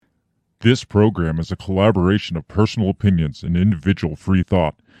This program is a collaboration of personal opinions and individual free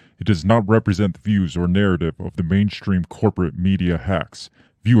thought. It does not represent the views or narrative of the mainstream corporate media hacks.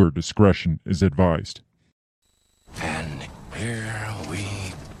 Viewer discretion is advised. And here we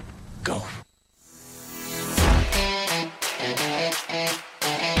go.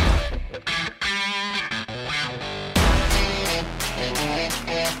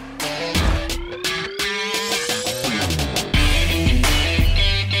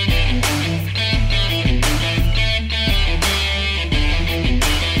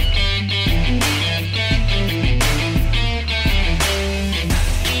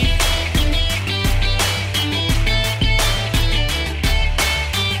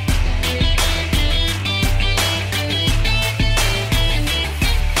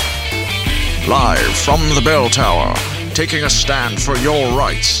 Live from the bell tower, taking a stand for your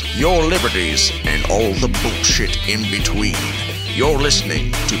rights, your liberties, and all the bullshit in between. You're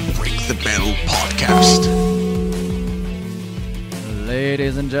listening to Break the Bell Podcast.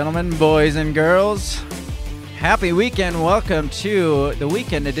 Ladies and gentlemen, boys and girls, happy weekend. Welcome to the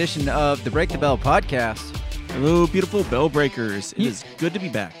weekend edition of the Break the Bell Podcast. Hello, beautiful bell breakers. It is good to be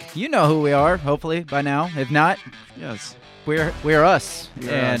back. You know who we are, hopefully, by now. If not, Yes. we're us.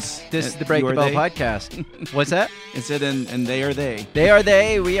 You're and us. this is And the Break you the are Bell they? Podcast. What's that? It said, and they are they. They are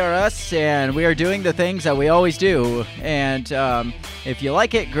they, we are us, and we are doing the things that we always do. And if you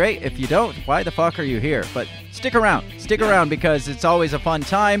like it, great. If you don't, why the fuck are you here? But stick around. Stick around because it's always a fun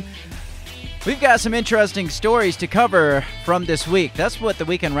time. We've got some interesting stories to cover from this week. That's what the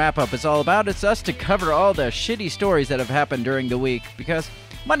weekend wrap-up is all about. It's us to cover all the shitty stories that have happened during the week. Because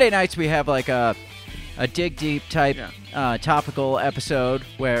Monday nights we have like a dig deep type topical episode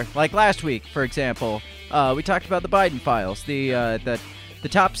where, like last week, for example, we talked about the Biden files, the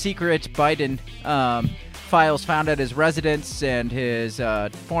top secret Biden files found at his residence and his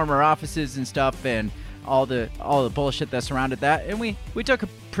former offices and stuff, and all the bullshit that surrounded that. And we took a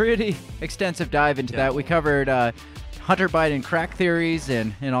pretty extensive dive into that. We covered Hunter Biden crack theories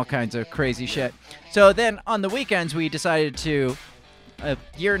and all kinds of crazy shit. So then on the weekends we decided to, a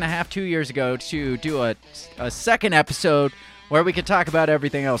year and a half, 2 years ago, to do a second episode where we could talk about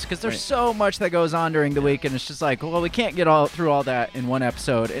everything else, because there's so much that goes on during the week, and it's just like, well, we can't get through all that in one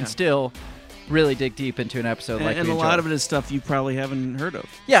episode and still really dig deep into an episode like And we a enjoy. lot of it is stuff you probably haven't heard of.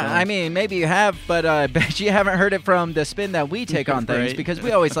 Yeah, So- I mean, maybe you have, but I bet you haven't heard it from the spin that we take on things, Right. because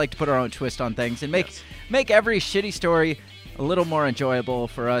we always like to put our own twist on things and make every shitty story a little more enjoyable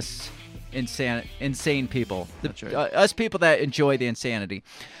for us insane people. That's right. Us people that enjoy the insanity.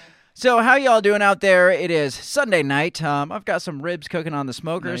 So how y'all doing out there? It is Sunday night. I've got some ribs cooking on the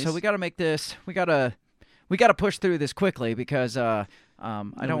smoker, so Nice. we got to make this. We gotta push through this quickly because I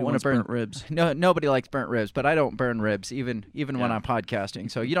don't want to wants burn burnt ribs. No, nobody likes burnt ribs, but I don't burn ribs even when I'm podcasting,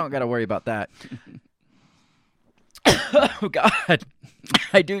 so you don't got to worry about that. Oh God,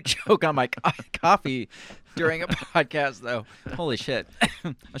 I do choke on my coffee during a podcast, though. Holy shit!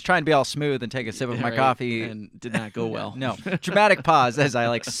 I was trying to be all smooth and take a sip of my Right, coffee, and did not go well. no, dramatic pause as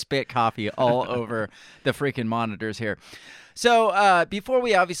I spit coffee all over the freaking monitors here. So before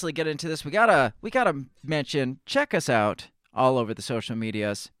we obviously get into this, we gotta mention, check us out all over the social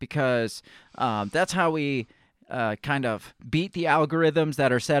medias, because that's how we kind of beat the algorithms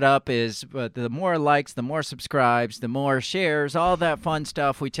that are set up. Is the more likes, the more subscribes, the more shares, all that fun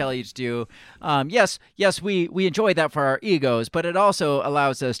stuff we tell you to do. Yes, we enjoy that for our egos, but it also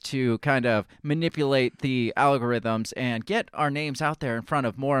allows us to kind of manipulate the algorithms and get our names out there in front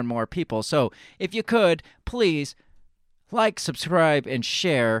of more and more people. So if you could, please like, subscribe, and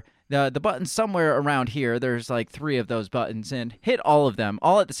share. The button's somewhere around here. There's like 3 of those buttons, and hit all of them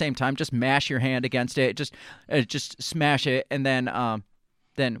all at the same time. Just mash your hand against it. Just smash it, and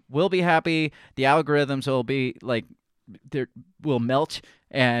then we'll be happy. The algorithms will be will melt,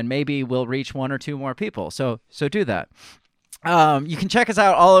 and maybe we'll reach 1 or 2 more people. So do that. You can check us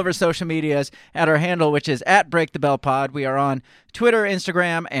out all over social medias at our handle, which is @BreakTheBellPod. We are on Twitter,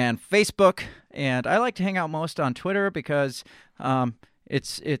 Instagram, and Facebook. And I like to hang out most on Twitter because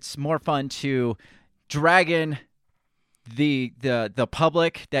it's more fun to drag in the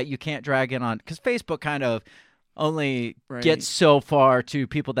public that you can't drag in on, because Facebook kind of only gets so far to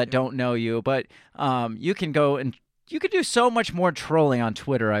people that don't know you. But you can go and you could do so much more trolling on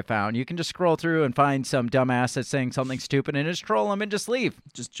Twitter, I found. You can just scroll through and find some dumbass that's saying something stupid and just troll them and just leave.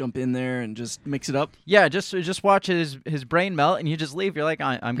 Just jump in there and just mix it up. Yeah, just watch his brain melt and you just leave. You're like,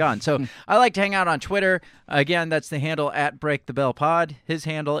 I'm gone. So I like to hang out on Twitter. Again, that's the handle @BreakTheBellPod. His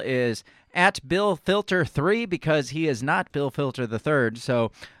handle is @BillFilter3 because he is not Bill Filter the Third. So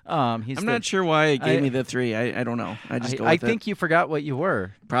I'm not sure why it gave me the 3. I don't know. I just go with I think you forgot what you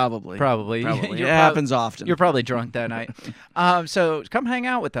were. Probably. It happens often. You're probably drunk that night. So come hang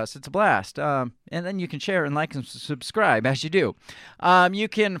out with us. It's a blast. And then you can share and like and subscribe as you do. You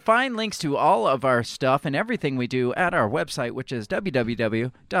can find links to all of our stuff and everything we do at our website, which is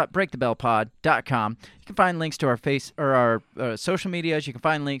www.breakthebellpod.com. You can find links to our our social medias. You can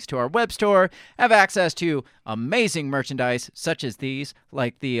find links to our web store. Have access to amazing merchandise such as these,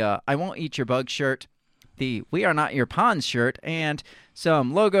 like the I Won't Eat Your Bug shirt, the We Are Not Your Pawns shirt, and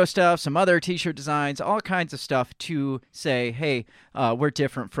some logo stuff, some other t-shirt designs, all kinds of stuff to say, hey, we're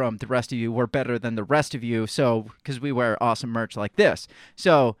different from the rest of you. We're better than the rest of you, so because we wear awesome merch like this.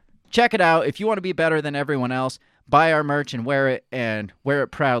 So check it out. If you want to be better than everyone else, buy our merch and wear it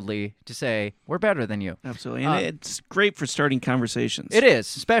proudly to say we're better than you. Absolutely. And it's great for starting conversations. It is,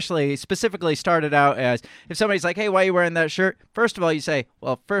 specifically started out as if somebody's like, hey, why are you wearing that shirt? First of all, you say,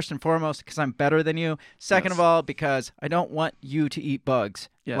 well, first and foremost, because I'm better than you. Second of all, because I don't want you to eat bugs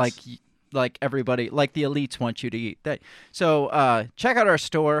like everybody, like the elites want you to eat. So check out our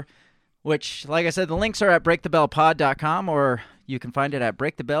store, which, like I said, the links are at breakthebellpod.com, or you can find it at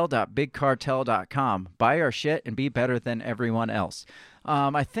breakthebell.bigcartel.com. Buy our shit and be better than everyone else.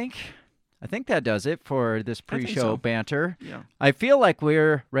 I think that does it for this pre-show banter. Yeah. I feel like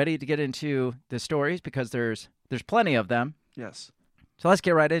we're ready to get into the stories because there's plenty of them. Yes. So let's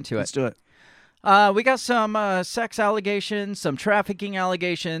get right into it. Let's do it. We got some sex allegations, some trafficking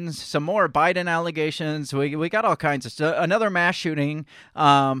allegations, some more Biden allegations. We got all kinds of stuff. Another mass shooting.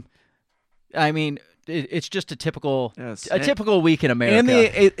 I mean, it's just a typical week in America. And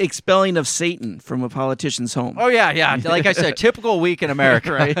the expelling of Satan from a politician's home. Oh, yeah. Like I said, typical week in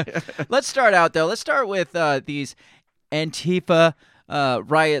America, right? Let's start out, though. Let's start with these Antifa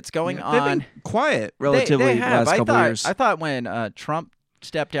riots going on. They've been quiet relatively the last couple of years. I thought when Trump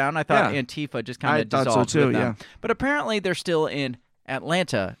stepped down, I thought Antifa just kind of dissolved. I thought so, too, with them. yeah. But apparently they're still in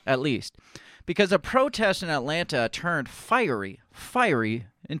Atlanta, at least, because a protest in Atlanta turned fiery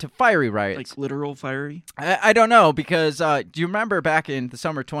into fiery riots. Like literal fiery? I don't know, because do you remember back in the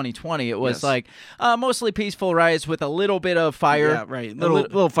summer 2020, it was like mostly peaceful riots with a little bit of fire. Yeah, right.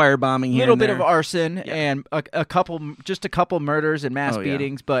 Little firebombing here. A little bit of arson and a couple murders and mass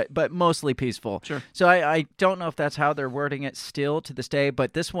beatings, but mostly peaceful. Sure. So I don't know if that's how they're wording it still to this day,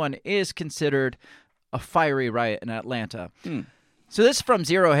 but this one is considered a fiery riot in Atlanta. So this is from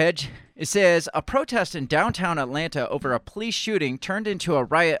Zero Hedge. It says, a protest in downtown Atlanta over a police shooting turned into a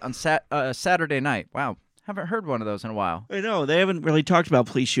riot on Saturday night. Wow. Haven't heard one of those in a while. I know. They haven't really talked about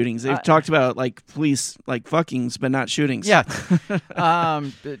police shootings. They've talked about, like, police, like, fuckings, but not shootings. Yeah.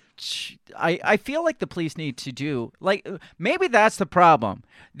 I feel like the police need to do, like, maybe that's the problem.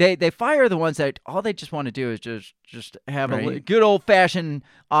 They fire the ones that all they just want to do is just have a good old-fashioned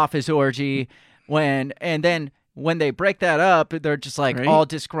office orgy and then when they break that up, they're just like all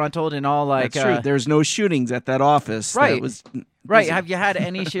disgruntled and all like. That's true. There's no shootings at that office. Right. That was right. Have you had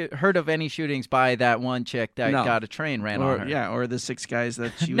heard of any shootings by that one chick that got a train ran on her? Yeah, or the 6 guys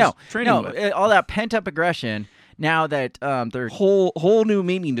that she was training with. All that pent up aggression. Now that they're whole new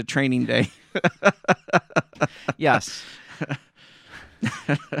meaning to training day. Yes.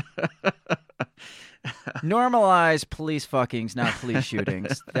 Normalize police fuckings, not police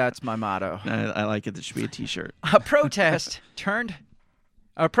shootings. That's my motto. I like it. That should be a T-shirt. A protest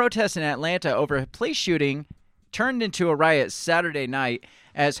in Atlanta over a police shooting turned into a riot Saturday night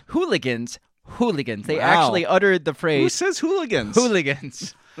as hooligans. They actually uttered the phrase. Who says hooligans?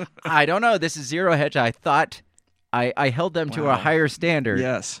 Hooligans. I don't know. This is Zero Hedge. I thought I held them to a higher standard.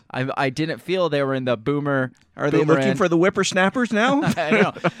 Yes. I didn't feel they were in the boomer. Are they looking for the whippersnappers now?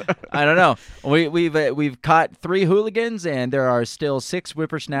 I don't know. We've caught 3 hooligans, and there are still 6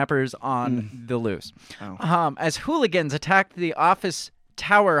 whippersnappers on the loose. Oh. As hooligans attacked the office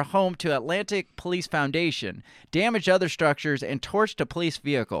tower home to Atlantic Police Foundation, damaged other structures, and torched a police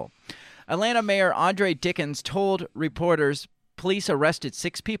vehicle. Atlanta Mayor Andre Dickens told reporters police arrested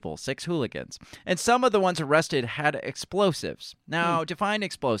 6 people, 6 hooligans, and some of the ones arrested had explosives. Now, define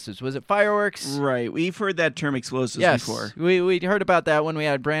explosives. Was it fireworks? Right. We've heard that term explosives before. We heard about that when we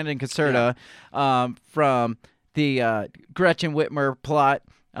had Brandon Caserta from the Gretchen Whitmer plot.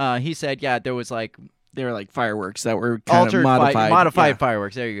 He said, there was they were like fireworks that were kind of modified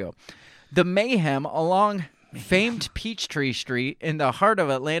fireworks. There you go. The mayhem along famed Peachtree Street in the heart of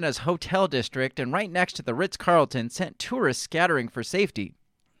Atlanta's hotel district and right next to the Ritz-Carlton sent tourists scattering for safety.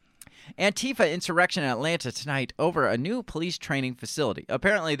 Antifa insurrection in Atlanta tonight over a new police training facility.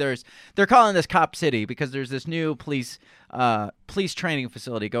 Apparently, they're calling this Cop City because there's this new police training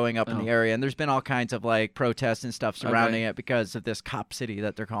facility going up in the area, and there's been all kinds of like protests and stuff surrounding it because of this Cop City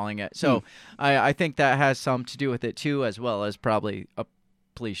that they're calling it. So I think that has some to do with it too, as well as probably a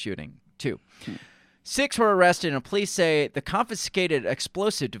police shooting too. 6 were arrested, and police say they confiscated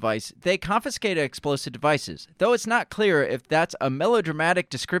explosive devices, though it's not clear if that's a melodramatic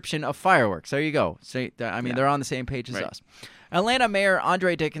description of fireworks. There you go. So, they're on the same page as us. Atlanta Mayor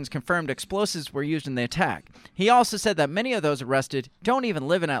Andre Dickens confirmed explosives were used in the attack. He also said that many of those arrested don't even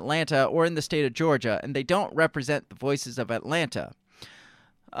live in Atlanta or in the state of Georgia, and they don't represent the voices of Atlanta.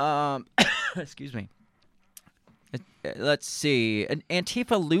 Excuse me. Let's see. An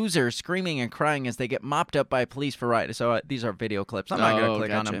Antifa loser screaming and crying as they get mopped up by police for rioting. So these are video clips. I'm not going to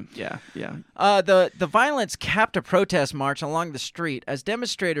click on them. Yeah. The violence capped a protest march along the street as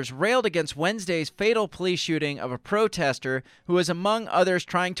demonstrators railed against Wednesday's fatal police shooting of a protester who was, among others,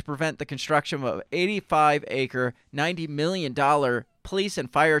 trying to prevent the construction of an 85-acre, $90 million police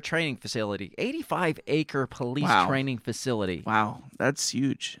and fire training facility. 85-acre police training facility. Wow, that's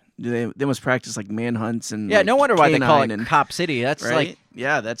huge. They must practice like manhunts and no wonder why they call it Cop City. That's right?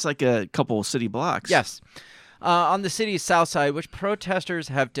 That's like a couple city blocks. Yes, on the city's south side, which protesters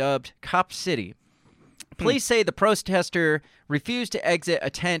have dubbed Cop City. Police say the protester refused to exit a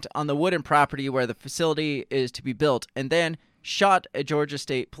tent on the wooden property where the facility is to be built, and then shot a Georgia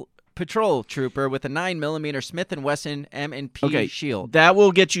State patrol trooper with a 9mm Smith & Wesson M&P shield. That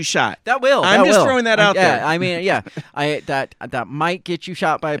will get you shot. That will. I'm just throwing that out there. I mean, that might get you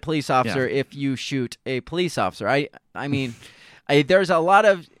shot by a police officer if you shoot a police officer. I mean, there's a lot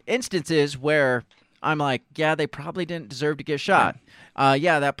of instances where I'm like, they probably didn't deserve to get shot.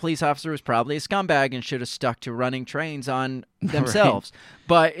 That police officer was probably a scumbag and should have stuck to running trains on themselves. Right.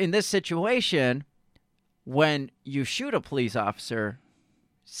 But in this situation, when you shoot a police officer,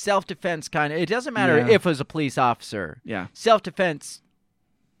 self-defense it doesn't matter if it was a police officer. Yeah. Self-defense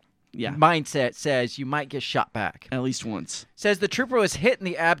mindset says you might get shot back. At least once. Says the trooper was hit in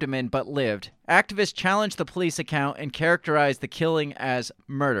the abdomen but lived. Activists challenged the police account and characterized the killing as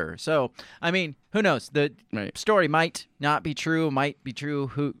murder. So, I mean, who knows? The story might not be true, might be true.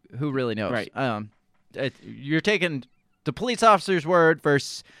 Who really knows? Right. You're taking the police officer's word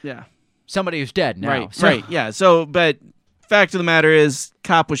versus somebody who's dead now. Right, right, yeah. So, but fact of the matter is,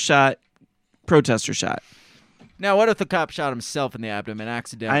 cop was shot, protester shot. Now, what if the cop shot himself in the abdomen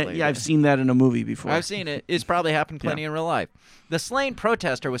accidentally? I've seen that in a movie before. I've seen it. It's probably happened plenty in real life. The slain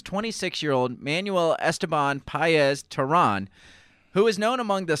protester was 26-year-old Manuel Esteban Paez Terran, who is known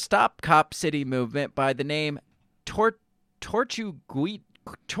among the Stop Cop City movement by the name Tortuguita.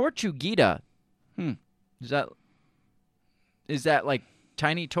 Is that like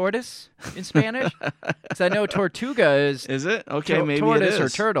tiny tortoise in Spanish? Because I know Tortuga is. Is it? Okay, maybe tortoise it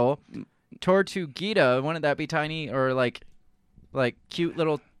is. or turtle. Tortuguita, wouldn't that be tiny or like cute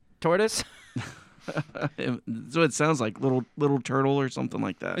little tortoise? So it sounds like little turtle or something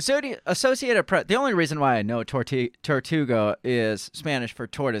like that. Associated Press. The only reason why I know Tortuga is Spanish for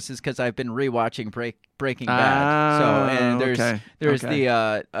tortoise is because I've been rewatching Breaking Bad. There's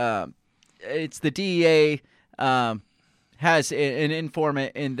the it's the DEA has an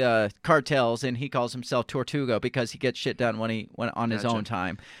informant in the cartels, and he calls himself Tortuga because he gets shit done when he went on his own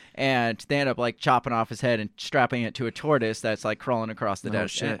time. And they end up like chopping off his head and strapping it to a tortoise that's like crawling across the desert.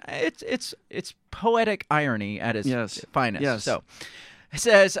 Shit. It's poetic irony at its finest. Yes. So it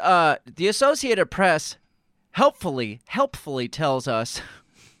says the Associated Press helpfully tells us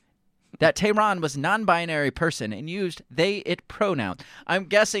that Tehran was a non-binary person and used they/it pronouns. I'm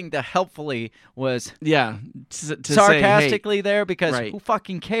guessing the helpfully was to sarcastically say, hey, there because who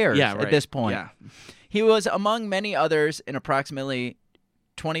fucking cares at this point? Yeah. He was among many others in approximately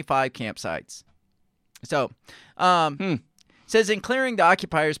 25 campsites. So, says in clearing the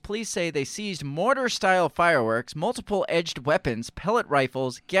occupiers, police say they seized mortar-style fireworks, multiple edged weapons, pellet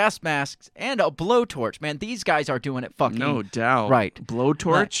rifles, gas masks, and a blowtorch. Man, these guys are doing it fucking no doubt. Right.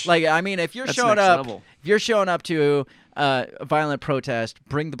 Blowtorch? Like, I mean, if you're showing up to a violent protest,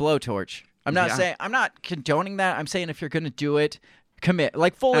 bring the blowtorch. I'm not saying, I'm not condoning that. I'm saying if you're going to do it, commit.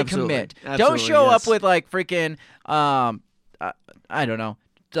 Like, fully commit. Don't show up with, like, freaking, I don't know,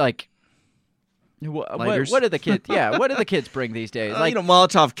 like, what do the kids? Yeah, what do the kids bring these days? Like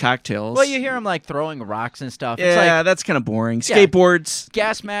Molotov cocktails. Well, you hear them like throwing rocks and stuff. Yeah, it's like, that's kind of boring. Skateboards,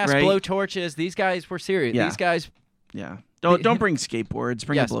 gas masks, blow torches. These guys were serious. Yeah. These guys. Yeah, don't bring skateboards.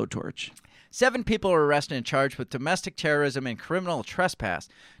 Bring a blowtorch. 7 people were arrested and charged with domestic terrorism and criminal trespass.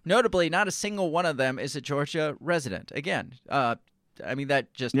 Notably, not a single one of them is a Georgia resident. Again, I mean,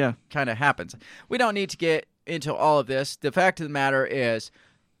 that just Yeah. kind of happens. We don't need to get into all of this. The fact of the matter is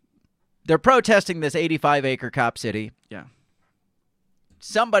they're protesting this 85-acre cop city. Yeah.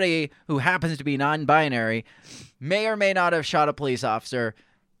 Somebody who happens to be non-binary may or may not have shot a police officer,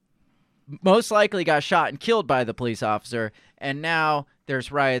 most likely got shot and killed by the police officer, and now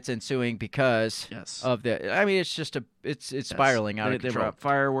there's riots ensuing because Yes. of the. I mean, it's just it's spiraling out of They control. brought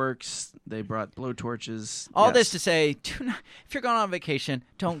fireworks. They brought blowtorches. All Yes. this to say, do not, if you're going on vacation,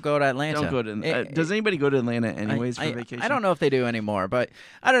 don't go to Atlanta. Don't go to. Does anybody go to Atlanta anyways for vacation? I don't know if they do anymore, but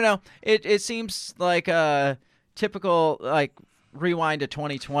I don't know. It seems like a typical like rewind to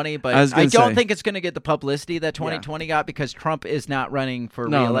 2020, but I was I gonna don't say. think it's going to get the publicity that 2020 got because Trump is not running for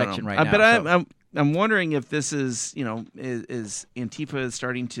re-election right now. But so. I'm wondering if this is is Antifa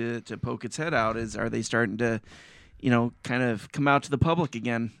starting to poke its head out? Are they starting to kind of come out to the public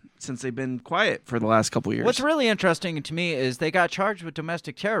again since they've been quiet for the last couple of years? What's really interesting to me is they got charged with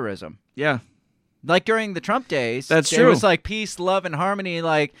domestic terrorism. Yeah. Like during the Trump days, That's there true. was like peace, love, and harmony,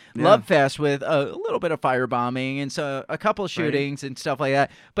 like love fest with a little bit of firebombing and so a couple of shootings and stuff like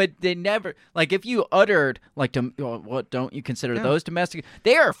that. But they never, like, if you uttered like, what don't you consider those domestic?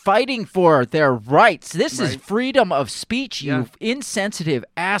 They are fighting for their rights. This is freedom of speech. You insensitive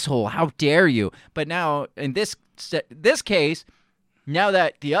asshole! How dare you? But now in this case, now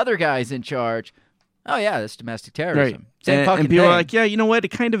that the other guy's in charge. Oh yeah, that's domestic terrorism. Right. Same fucking and people thing. are like, yeah, you know what? It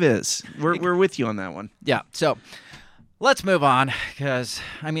kind of is. We're with you on that one. Yeah. So let's move on because,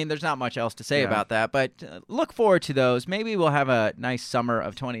 I mean, there's not much else to say about that. But look forward to those. Maybe we'll have a nice summer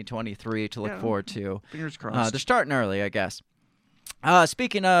of 2023 to look forward to. Fingers crossed. They're starting early, I guess.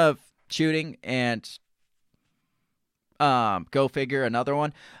 Speaking of shooting and go figure, another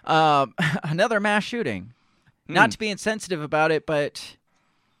one. Another mass shooting. Not to be insensitive about it, but...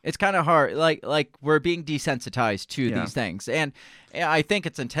 It's kind of hard, like we're being desensitized to these things, and I think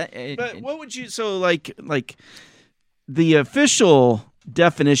it's But what would you like the official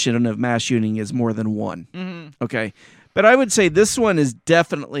definition of mass shooting is more than one. Mm-hmm. Okay, but I would say this one is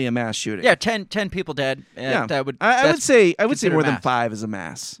definitely a mass shooting. Yeah, 10 people dead. Yeah, that would. I would say considered more than mass. 5 is a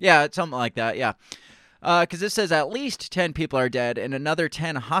mass. Yeah, it's something like that. Yeah, because it says at least 10 people are dead and another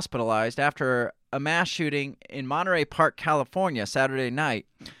 10 hospitalized after a mass shooting in Monterey Park, California, Saturday night,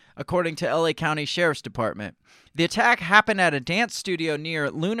 according to LA County Sheriff's Department. The attack happened at a dance studio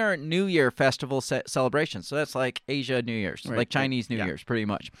near Lunar New Year Festival celebration. So that's like Asia New Year's, like Chinese New Year's, pretty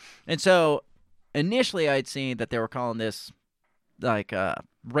much. And so initially I'd seen that they were calling this like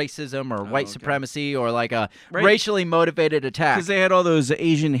racism or white supremacy or like a racially motivated attack. Because they had all those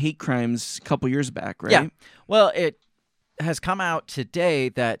Asian hate crimes a couple years back, right? Yeah. Well, it has come out today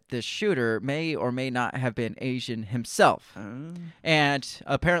that the shooter may or may not have been Asian himself. And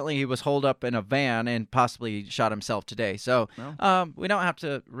apparently he was holed up in a van and possibly shot himself today. So we don't have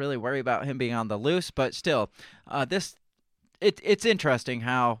to really worry about him being on the loose, but still, it's interesting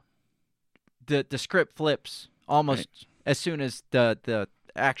how the script flips almost as soon as the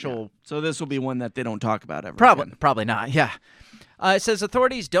actual... So this will be one that they don't talk about ever. Probably not, yeah. It says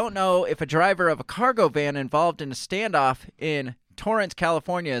authorities don't know if a driver of a cargo van involved in a standoff in Torrance,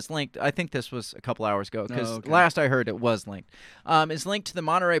 California is linked. I think this was a couple hours ago because last I heard it was linked. Is linked to the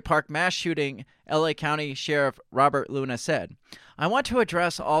Monterey Park mass shooting, LA County Sheriff Robert Luna said. I want to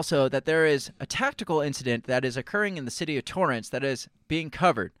address also that there is a tactical incident that is occurring in the city of Torrance that is being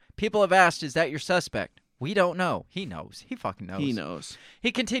covered. People have asked, is that your suspect? We don't know. He knows. He fucking knows. He knows.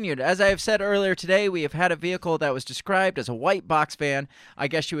 He continued, as I have said earlier today, we have had a vehicle that was described as a white box van, I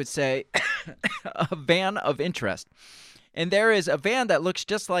guess you would say a van of interest. And there is a van that looks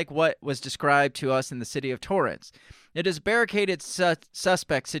just like what was described to us in the city of Torrance. It is a barricaded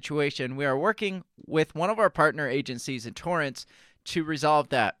suspect situation. We are working with one of our partner agencies in Torrance to resolve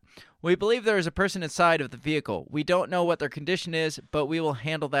that. We believe there is a person inside of the vehicle. We don't know what their condition is, but we will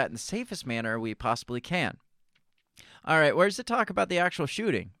handle that in the safest manner we possibly can. All right, where's the talk about the actual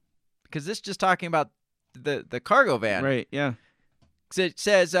shooting? Because this is just talking about the cargo van. Right, yeah. It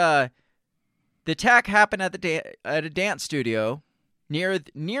says the attack happened at a dance studio near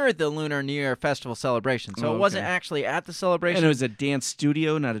the Lunar New Year Festival celebration. So it wasn't actually at the celebration. And it was a dance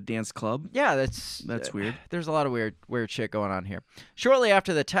studio, not a dance club. Yeah, that's weird. There's a lot of weird shit going on here. Shortly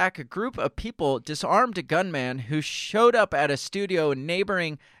after the attack, a group of people disarmed a gunman who showed up at a studio in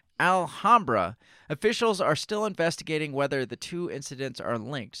neighboring Alhambra. Officials are still investigating whether the two incidents are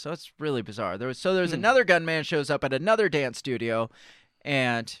linked. So it's really bizarre. There's another gunman shows up at another dance studio,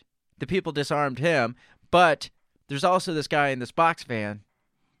 and the people disarmed him, but there's also this guy in this box van.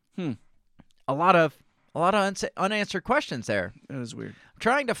 A lot of unanswered questions there. That is weird. I'm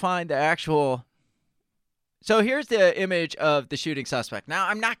trying to find the actual So here's the image of the shooting suspect. Now,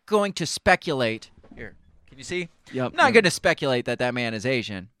 I'm not going to speculate. Here, can you see? Yep. I'm not going to speculate that man is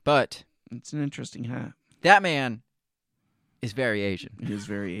Asian, but It's an interesting hat. that man is very Asian. He is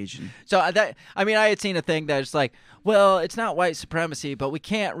very Asian. So I had seen a thing that's like, well, it's not white supremacy, but we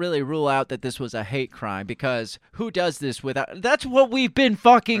can't really rule out that this was a hate crime because who does this without? That's what we've been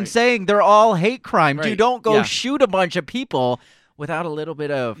fucking saying. They're all hate crimes. You Right. don't go Yeah. shoot a bunch of people without a little bit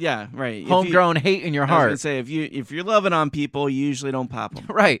of Yeah, right. homegrown hate in your I was heart. gonna say if you're loving on people, you usually don't pop them.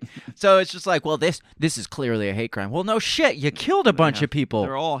 Right. So it's just like, well, this is clearly a hate crime. Well, no shit. You killed a bunch of people.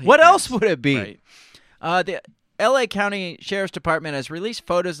 They're all hate what else crimes. would it be? Right. The L.A. County Sheriff's Department has released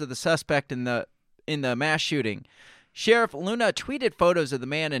photos of the suspect in the mass shooting. Sheriff Luna tweeted photos of the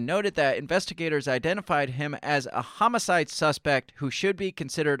man and noted that investigators identified him as a homicide suspect who should be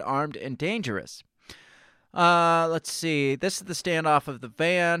considered armed and dangerous. Let's see. This is the standoff of the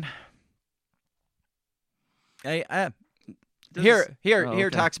van. Here okay.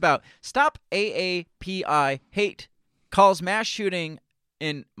 talks about Stop AAPI Hate calls mass shooting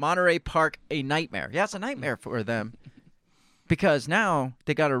in Monterey Park a nightmare. Yeah, it's a nightmare for them because now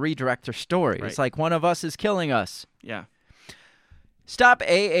they got to redirect their story. Right. It's like one of us is killing us. Yeah. Stop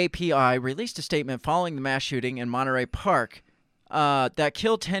AAPI released a statement following the mass shooting in Monterey Park that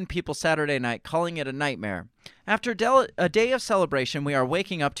killed 10 people Saturday night, calling it a nightmare. After a day of celebration, we are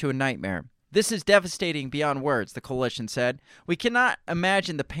waking up to a nightmare. This is devastating beyond words, the coalition said. We cannot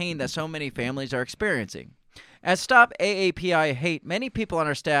imagine the pain that so many families are experiencing. As Stop AAPI Hate, many people on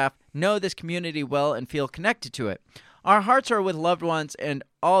our staff know this community well and feel connected to it. Our hearts are with loved ones and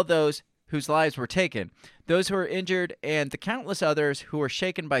all those whose lives were taken, those who were injured, and the countless others who were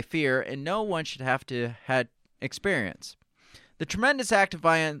shaken by fear and no one should have to had experience. The tremendous act of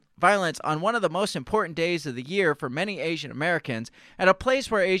violence on one of the most important days of the year for many Asian Americans, at a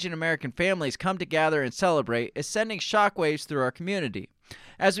place where Asian American families come to gather and celebrate, is sending shockwaves through our community.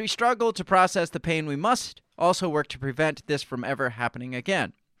 As we struggle to process the pain, we must also work to prevent this from ever happening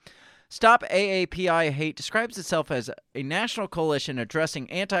again. Stop AAPI Hate describes itself as a national coalition addressing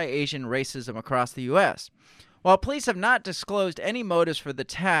anti-Asian racism across the U.S. While police have not disclosed any motives for the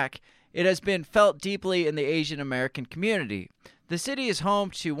attack, it has been felt deeply in the Asian American community. The city is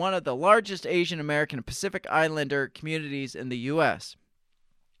home to one of the largest Asian American Pacific Islander communities in the U.S.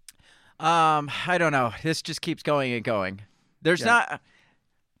 I don't know. This just keeps going and going. There's not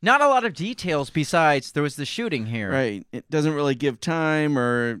a lot of details besides there was the shooting here. Right. It doesn't really give time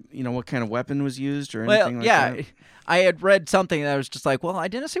or, what kind of weapon was used or anything like that. I had read something that was just like, well, I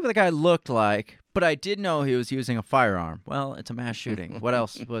didn't see what the guy looked like, but I did know he was using a firearm. Well, it's a mass shooting. What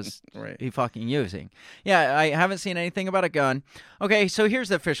else was he fucking using? Yeah, I haven't seen anything about a gun. Okay, so here's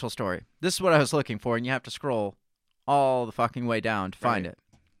the official story. This is what I was looking for, and you have to scroll all the fucking way down to find it.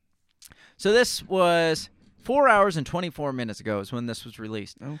 So this was 4 hours and 24 minutes ago is when this was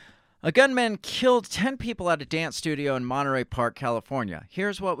released. Oh. A gunman killed 10 people at a dance studio in Monterey Park, California.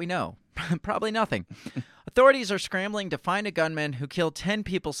 Here's what we know. Probably nothing. Authorities are scrambling to find a gunman who killed 10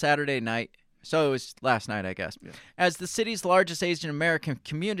 people Saturday night. So it was last night, I guess. Yeah. As the city's largest Asian American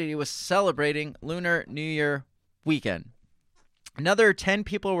community was celebrating Lunar New Year weekend. Another 10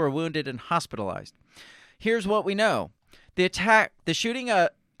 people were wounded and hospitalized. Here's what we know. The shooting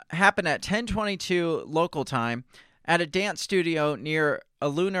happened at 10:22 local time at a dance studio near a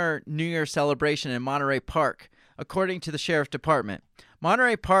Lunar New Year celebration in Monterey Park, according to the Sheriff's Department.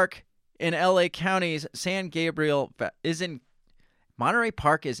 Monterey Park in L.A. County's San Gabriel Monterey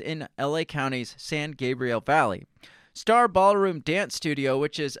Park is in L.A. County's San Gabriel Valley. Star Ballroom Dance Studio,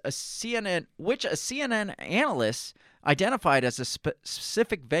 which a CNN analyst identified as a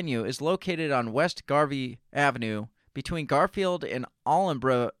specific venue, is located on West Garvey Avenue between Garfield and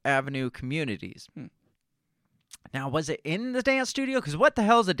Alhambra Avenue communities. Now, was it in the dance studio? Because what the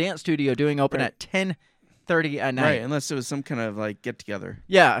hell is a dance studio doing open at 10:30 at night? Right, unless it was some kind of get together.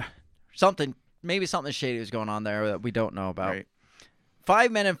 Yeah, maybe something shady was going on there that we don't know about. Right.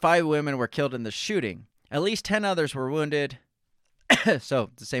 5 men and 5 women were killed in the shooting. At least 10 others were wounded. So,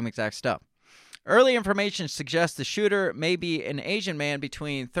 the same exact stuff. Early information suggests the shooter may be an Asian man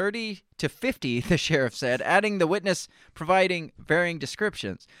between 30 to 50, the sheriff said, adding the witness providing varying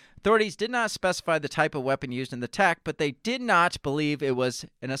descriptions. Authorities did not specify the type of weapon used in the attack, but they did not believe it was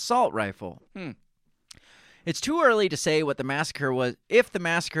an assault rifle. It's too early to say what the massacre was, if the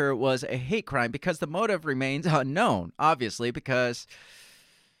massacre was a hate crime, because the motive remains unknown, obviously, because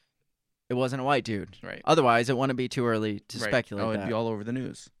it wasn't a white dude. Right. Otherwise, it wouldn't be too early to speculate it'd be all over the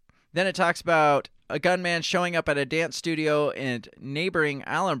news. Then it talks about a gunman showing up at a dance studio in neighboring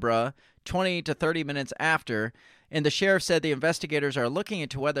Alhambra 20 to 30 minutes after, and the sheriff said the investigators are looking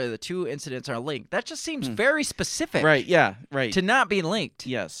into whether the two incidents are linked. That just seems very specific. Right, yeah, right. To not be linked.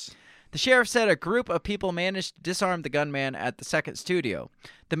 Yes. The sheriff said a group of people managed to disarm the gunman at the second studio.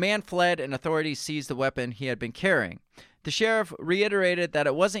 The man fled and authorities seized the weapon he had been carrying. The sheriff reiterated that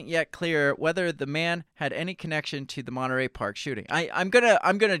it wasn't yet clear whether the man had any connection to the Monterey Park shooting. I'm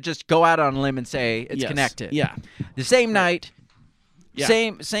gonna just go out on a limb and say it's connected. Yeah. The same night, Yeah.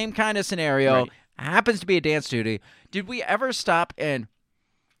 same kind of scenario. Right. Happens to be a dance studio. Did we ever stop and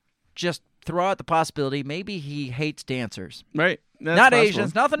just throw out the possibility maybe he hates dancers? Right. That's Not possible.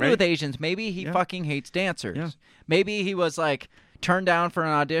 Asians. Nothing to do Right. with Asians. Maybe he fucking hates dancers. Yeah. Maybe he was like turned down for an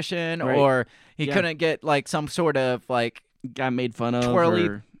audition, Right. or he couldn't get like some sort of like Got made fun of. twirly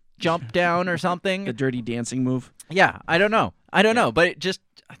or jump down or the something. dirty dancing move. Yeah, I don't know. But it just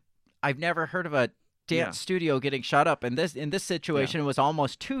I've never heard of a dance studio getting shot up. And in this situation, it was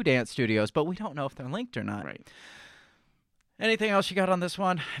almost 2 dance studios, but we don't know if they're linked or not. Right. Anything else you got on this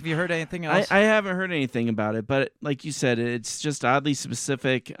one? Have you heard anything else? I haven't heard anything about it, but like you said, it's just oddly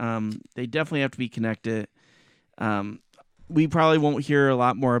specific. They definitely have to be connected. We probably won't hear a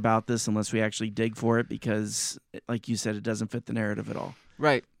lot more about this unless we actually dig for it because, like you said, it doesn't fit the narrative at all.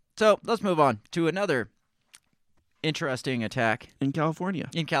 Right. So let's move on to another interesting attack In California.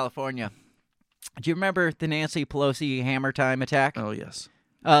 in California. Do you remember the Nancy Pelosi Hammer Time attack? Oh, yes.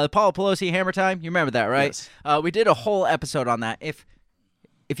 Paul Pelosi Hammer Time? You remember that, right? Yes. We did a whole episode on that. If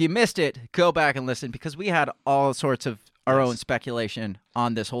you missed it, go back and listen because we had all sorts of our own speculation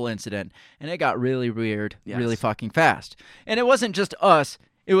on this whole incident, and it got really weird really fucking fast. And it wasn't just us.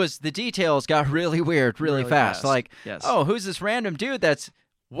 It was the details got really weird really fast. Like, oh, who's this random dude that's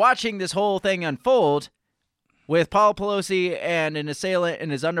watching this whole thing unfold with Paul Pelosi and an assailant in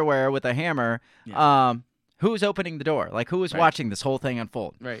his underwear with a hammer? Yeah. Who's opening the door? Like, who is watching this whole thing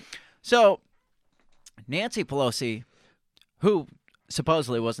unfold? Right. So, Nancy Pelosi, who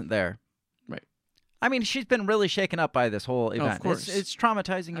supposedly wasn't there. Right. I mean, she's been really shaken up by this whole event. of course. It's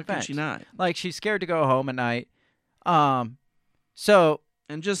traumatizing How event. can she not? Like, she's scared to go home at night. So,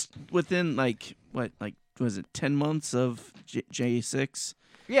 And just within, was it 10 months of J6?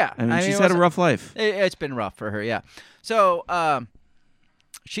 yeah. I mean, she's it had a wasn't- rough life. It's been rough for her, yeah. So,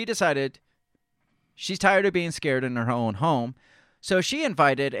 she decided she's tired of being scared in her own home. So she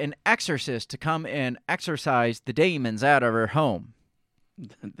invited an exorcist to come and exorcise the demons out of her home.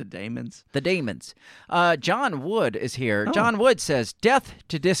 The Damons. The demons. John Wood is here. Oh. John Wood says, "Death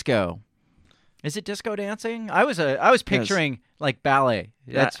to disco." Is it disco dancing? I was picturing like ballet.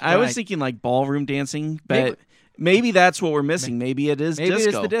 I was thinking like ballroom dancing, but maybe that's what we're missing. Maybe it is maybe disco.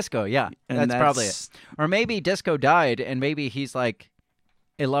 it's the disco. Yeah, And that's probably it. Or maybe disco died, and maybe he's like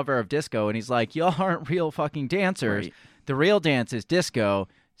a lover of disco, and he's like, y'all aren't real fucking dancers. Right. The real dance is disco,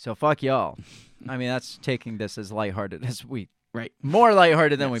 so fuck y'all. I mean, that's taking this as lighthearted as we. Right. More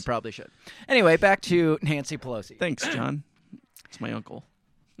lighthearted than we probably should. Anyway, back to Nancy Pelosi. Thanks, John. It's my uncle.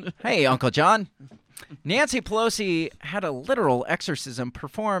 Hey, Uncle John. Nancy Pelosi had a literal exorcism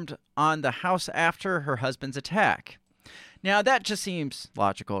performed on the house after her husband's attack. Now, that just seems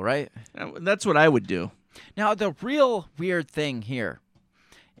logical, right? That's what I would do. Now, the real weird thing here,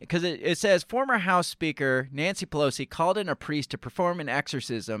 because it says former House Speaker Nancy Pelosi called in a priest to perform an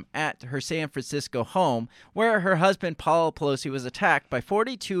exorcism at her San Francisco home where her husband Paul Pelosi was attacked by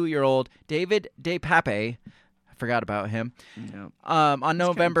 42-year-old David DePape. I forgot about him. Yeah. On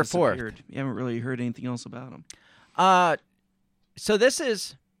November 4th. You haven't really heard anything else about him. So this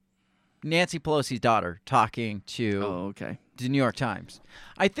is Nancy Pelosi's daughter talking to Oh, okay. the New York Times.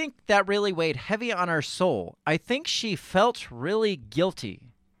 I think that really weighed heavy on her soul. I think she felt really guilty.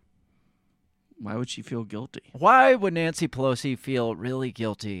 Why would she feel guilty? Why would Nancy Pelosi feel really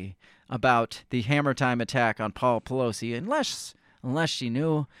guilty about the Hammer Time attack on Paul Pelosi unless she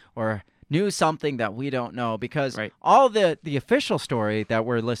knew or knew something that we don't know? Because all the official story that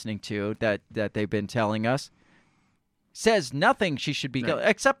we're listening to that they've been telling us says nothing she should be guilty,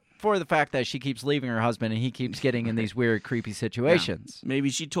 except for the fact that she keeps leaving her husband and he keeps getting in these weird, creepy situations. Yeah. Maybe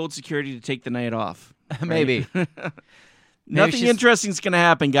she told security to take the night off. Maybe. Nothing interesting is going to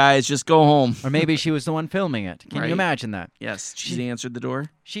happen, guys. Just go home. Or maybe she was the one filming it. Can you imagine that? Yes. She answered the door.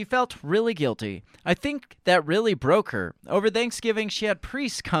 She felt really guilty. I think that really broke her. Over Thanksgiving, she had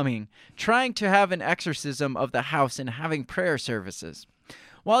priests coming, trying to have an exorcism of the house and having prayer services.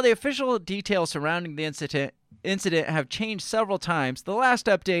 While the official details surrounding the incident have changed several times, the last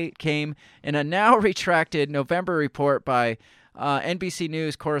update came in a now retracted November report by NBC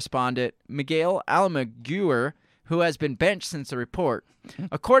News correspondent Miguel Almaguer, who has been benched since the report.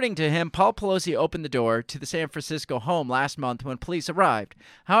 According to him, Paul Pelosi opened the door to the San Francisco home last month when police arrived.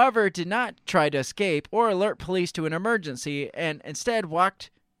 However, did not try to escape or alert police to an emergency and instead walked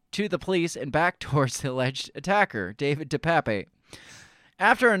to the police and back towards the alleged attacker, David DePape.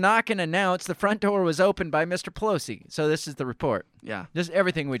 After a knock and announce, the front door was opened by Mr. Pelosi. So this is the report. Yeah. Just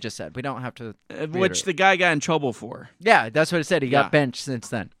everything we just said. We don't have to Which reiterate. the guy got in trouble for. Yeah, that's what it said. He Yeah. got benched since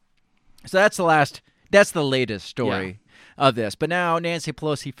then. So that's the latest story of this. But now Nancy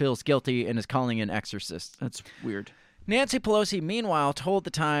Pelosi feels guilty and is calling in exorcists. That's weird. Nancy Pelosi, meanwhile, told the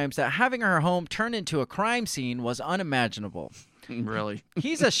Times that having her home turn into a crime scene was unimaginable. Really.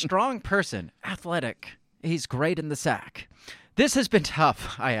 He's a strong person, athletic. He's great in the sack. This has been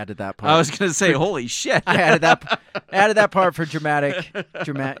tough. I added that part. I was going to say, holy shit. I added that part for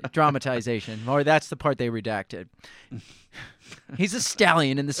dramatization, or that's the part they redacted. He's a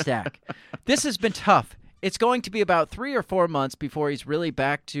stallion in the stack. This has been tough. It's going to be about 3 or 4 months before he's really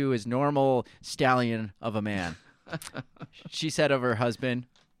back to his normal stallion of a man. She said of her husband,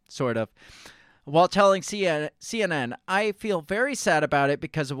 sort of. While telling CNN, I feel very sad about it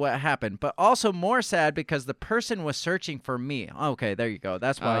because of what happened, but also more sad because the person was searching for me. Okay, there you go.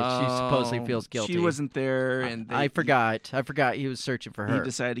 That's why she supposedly feels guilty. She wasn't there, and I forgot. I forgot he was searching for he her.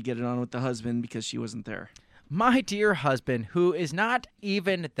 decided to get it on with the husband because she wasn't there. My dear husband, who is not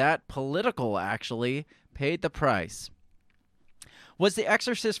even that political, actually, paid the price. Was The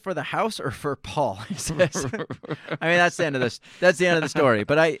Exorcist for the house or for Paul? He says. I mean, that's the end of this. That's the end of the story.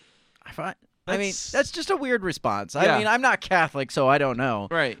 But I mean, that's just a weird response. Yeah. I mean, I'm not Catholic, so I don't know.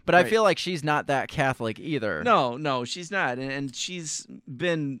 Right. But I right. feel like she's not that Catholic either. No, she's not, and she's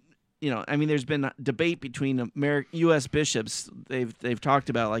been. I mean, there's been a debate between U.S. bishops. They've talked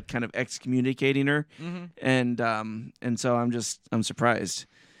about like kind of excommunicating her, and so I'm surprised.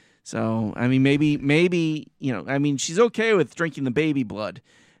 So I mean, maybe I mean, she's okay with drinking the baby blood.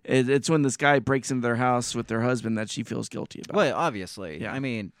 It's when this guy breaks into their house with their husband that she feels guilty about. Well, obviously. Yeah. I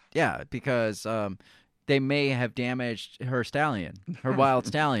mean, yeah, because they may have damaged her stallion, her wild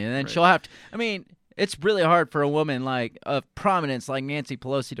stallion, and then she'll have to. I mean, it's really hard for a woman like of prominence like Nancy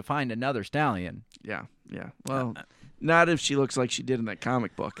Pelosi to find another stallion. Yeah. Well, not if she looks like she did in that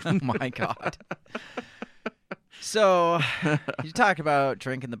comic book. Oh my God. So you talk about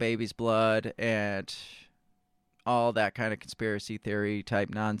drinking the baby's blood and all that kind of conspiracy theory type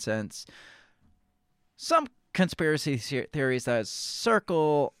nonsense. Some conspiracy theories that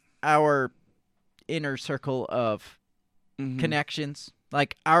circle our inner circle of connections,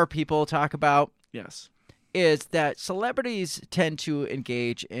 like our people talk about, Yes. is that celebrities tend to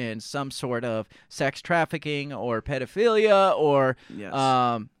engage in some sort of sex trafficking or pedophilia or, Yes.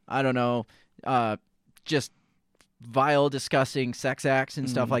 I don't know, just vile, disgusting sex acts and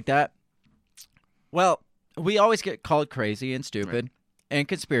stuff like that. Well, we always get called crazy and stupid and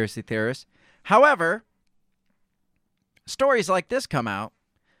conspiracy theorists. However, stories like this come out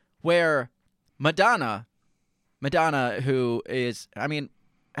where Madonna, who is, I mean,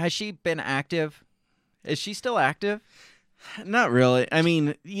 has she been active? Is she still active? Not really. I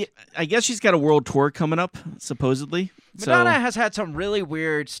mean, I guess she's got a world tour coming up, supposedly. Madonna has had some really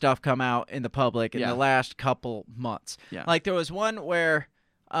weird stuff come out in the public in the last couple months. Yeah. Like there was one where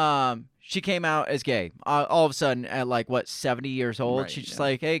she came out as gay. All of a sudden at like, 70 years old? Right, She's just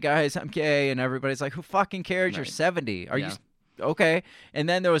like, hey guys, I'm gay. And everybody's like, who fucking cares? You're 70. Are you okay? And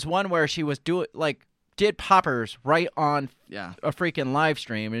then there was one where she was did poppers right on a freaking live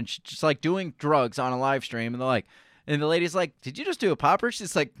stream. And she's just like doing drugs on a live stream. And they're like, and the lady's like, did you just do a popper?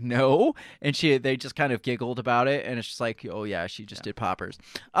 She's like, no. And they just kind of giggled about it. And it's just like, oh, yeah, she just did poppers.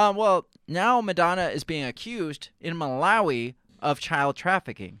 Well, now Madonna is being accused in Malawi of child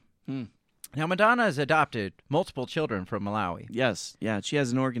trafficking. Now, Madonna has adopted multiple children from Malawi. Yes. Yeah, she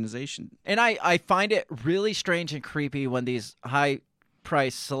has an organization. And I find it really strange and creepy when these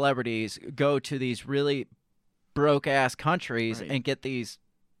high-priced celebrities go to these really broke-ass countries and get these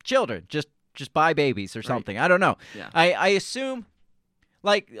children, just buy babies or something. I don't know. Yeah. I assume,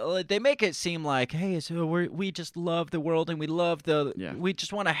 like, they make it seem like, hey, so we just love the world and we love we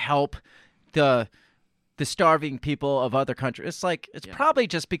just want to help the starving people of other countries. It's like, it's probably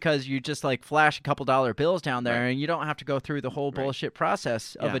just because you just like flash a couple dollar bills down there and you don't have to go through the whole bullshit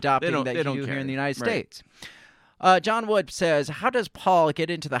process of adopting that you do here in the United States. John Wood says, how does Paul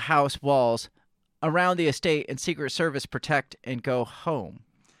get into the house walls around the estate and Secret Service protect and go home?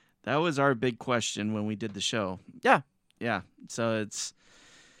 That was our big question when we did the show. Yeah. Yeah. So it's...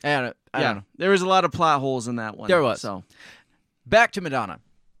 I don't know. There was a lot of plot holes in that one. There was. So back to Madonna.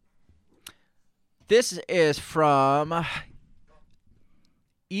 This is from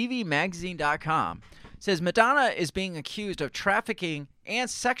EVMagazine.com. says Madonna is being accused of trafficking and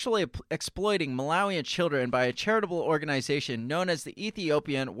sexually exploiting Malawian children by a charitable organization known as the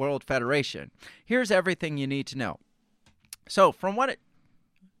Ethiopian World Federation. Here's everything you need to know. So from what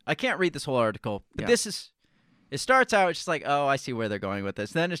I can't read this whole article, but Yeah. it starts out, it's just like, oh, I see where they're going with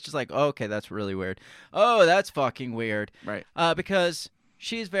this. Then it's just like, oh, okay, that's really weird. Oh, that's fucking weird. Right. Because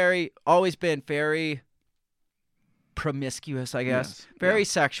she's always been very promiscuous, I guess. Yes. Very Yeah.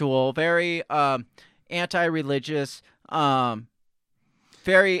 sexual, very anti-religious,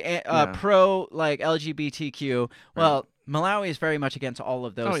 very pro like LGBTQ. Well, Malawi is very much against all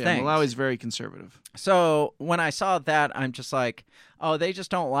of those things. Malawi's very conservative. So when I saw that, I'm just like, oh, they just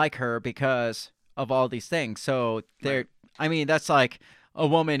don't like her because of all these things. So I mean, that's like a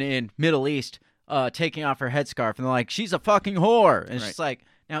woman in Middle East taking off her headscarf, and they're like, she's a fucking whore. And it's just like,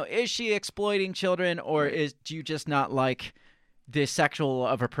 now, is she exploiting children, or do you just not like the sexual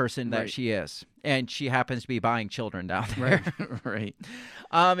of a person that she is? And she happens to be buying children down there. Right.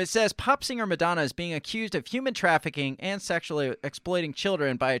 It says pop singer Madonna is being accused of human trafficking and sexually exploiting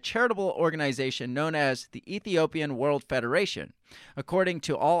children by a charitable organization known as the Ethiopian World Federation, according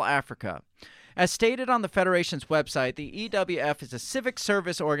to All Africa. As stated on the Federation's website, the EWF is a civic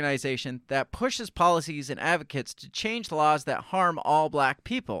service organization that pushes policies and advocates to change laws that harm all black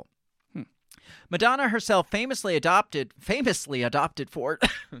people. Madonna herself famously adopted 4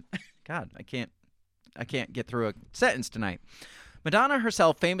 God, I can't get through a sentence tonight. Madonna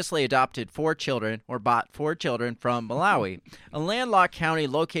herself famously adopted 4 children, or bought 4 children, from Malawi, a landlocked county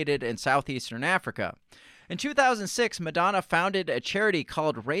located in southeastern Africa. In 2006, Madonna founded a charity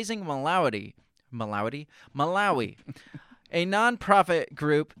called Raising Malawi, a nonprofit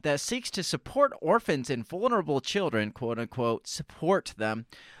group that seeks to support orphans and vulnerable children, quote unquote, support them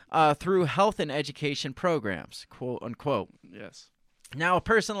through health and education programs, quote unquote. Yes. Now, a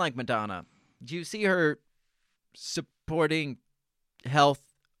person like Madonna, do you see her supporting health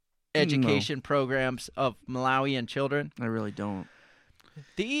education programs of Malawian children? I really don't.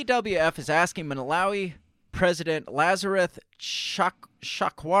 The EWF is asking Malawi President Lazarus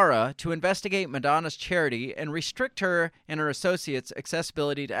Chakwera to investigate Madonna's charity and restrict her and her associates'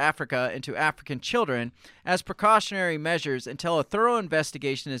 accessibility to Africa and to African children as precautionary measures until a thorough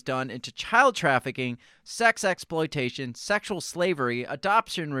investigation is done into child trafficking, sex exploitation, sexual slavery,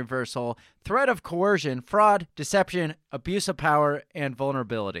 adoption reversal, threat of coercion, fraud, deception, abuse of power, and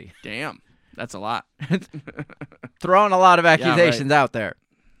vulnerability. Damn. That's a lot. Throwing a lot of accusations out there.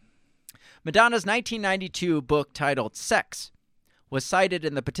 Madonna's 1992 book titled Sex was cited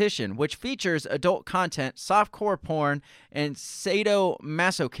in the petition, which features adult content, softcore porn, and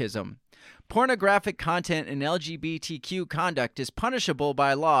sadomasochism. Pornographic content and LGBTQ conduct is punishable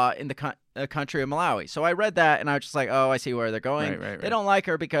by law in the country of Malawi. So I read that, and I was just like, oh, I see where they're going. Right. They don't like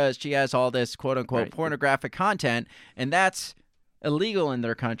her because she has all this quote-unquote pornographic content, and that's illegal in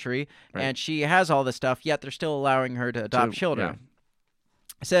their country, and she has all this stuff, yet they're still allowing her to adopt children.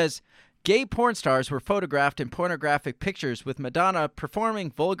 It says, gay porn stars were photographed in pornographic pictures with Madonna performing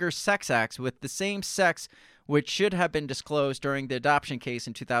vulgar sex acts with the same sex, which should have been disclosed during the adoption case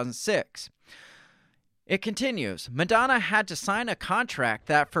in 2006. It continues, Madonna had to sign a contract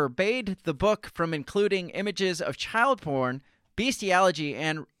that forbade the book from including images of child porn, bestiality,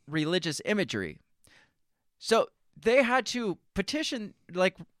 and religious imagery. So they had to petition,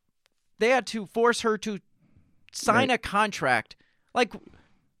 like, they had to force her to sign a contract. Like,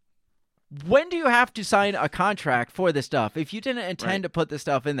 when do you have to sign a contract for this stuff? If you didn't intend to put this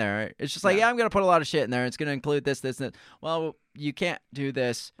stuff in there, it's just like, I'm going to put a lot of shit in there. It's going to include this, and this. Well, you can't do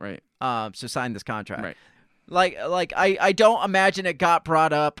this. Right. So sign this contract. Right. Like I don't imagine it got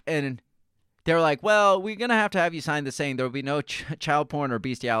brought up and they're like, well, we're going to have you sign this saying there will be no child porn or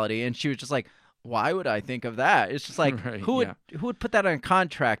bestiality. And she was just like, why would I think of that? It's just like, who would put that on a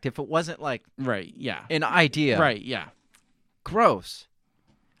contract if it wasn't like an idea? Right, yeah. Gross.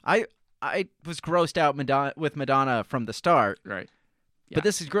 I was grossed out with Madonna from the start. Right. Yeah. But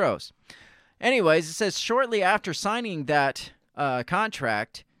this is gross. Anyways, it says shortly after signing that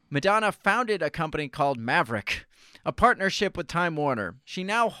contract, Madonna founded a company called Maverick, a partnership with Time Warner. She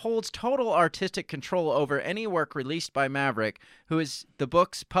now holds total artistic control over any work released by Maverick, who is the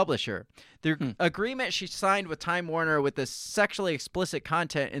book's publisher. The agreement she signed with Time Warner with the sexually explicit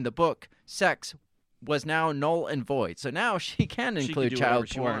content in the book, Sex, was now null and void. So now she can include child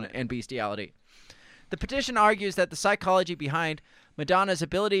porn and bestiality. The petition argues that the psychology behind Madonna's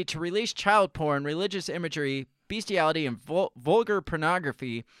ability to release child porn, religious imagery, bestiality, and vulgar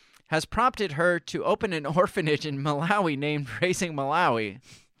pornography has prompted her to open an orphanage in Malawi named Raising Malawi.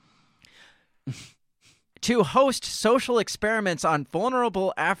 to host social experiments on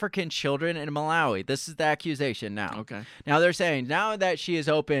vulnerable African children in Malawi. This is the accusation now. Okay. Now they're saying now that she is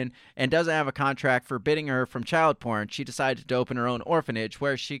open and doesn't have a contract forbidding her from child porn, she decided to open her own orphanage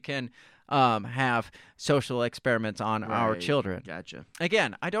where she can have social experiments on our Right. children. Gotcha.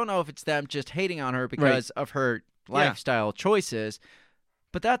 Again, I don't know if it's them just hating on her because of her lifestyle choices,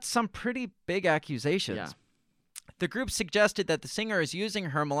 but that's some pretty big accusations. Yeah. The group suggested that the singer is using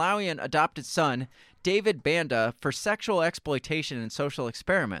her Malawian adopted son, David Banda, for sexual exploitation and social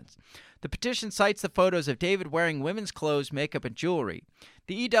experiments. The petition cites the photos of David wearing women's clothes, makeup, and jewelry.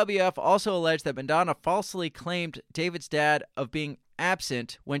 The EWF also alleged that Madonna falsely claimed David's dad of being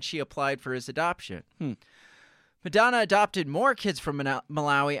absent when she applied for his adoption. Madonna adopted more kids from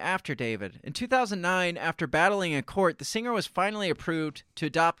Malawi after David. In 2009, after battling in court, the singer was finally approved to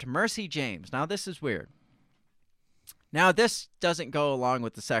adopt Mercy James. Now, this is weird. Now, this doesn't go along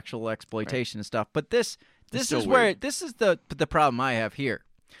with the sexual exploitation and stuff, but this still is where weird. this is the problem I have here.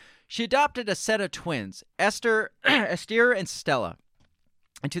 She adopted a set of twins, Esther and Stella,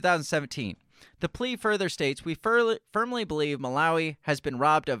 in 2017. The plea further states, we firmly believe Malawi has been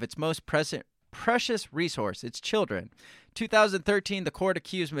robbed of its most precious resource, its children. 2013, the court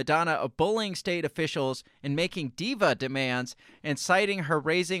accused Madonna of bullying state officials and making diva demands and citing her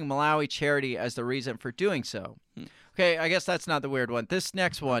raising Malawi charity as the reason for doing so. Okay, I guess that's not the weird one. This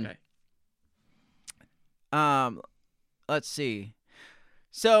next one. Okay. Let's see.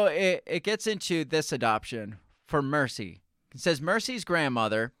 So it gets into this adoption for Mercy. It says Mercy's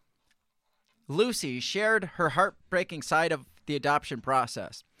grandmother, Lucy, shared her heartbreaking side of the adoption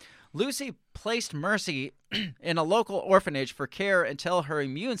process. Lucy placed Mercy in a local orphanage for care until her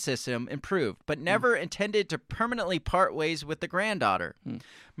immune system improved, but never intended to permanently part ways with the granddaughter.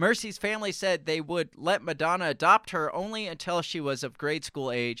 Mercy's family said they would let Madonna adopt her only until she was of grade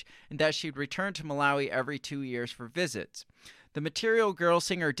school age and that she'd return to Malawi every 2 years for visits. The Material Girl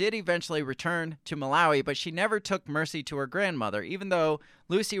singer did eventually return to Malawi, but she never took Mercy to her grandmother, even though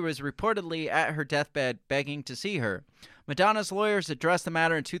Lucy was reportedly at her deathbed begging to see her. Madonna's lawyers addressed the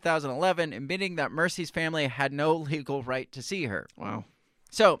matter in 2011, admitting that Mercy's family had no legal right to see her. Wow.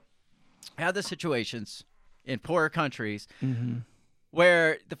 So, I have the situations in poorer countries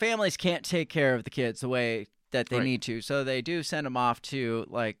where the families can't take care of the kids the way that they need to, so they do send them off to,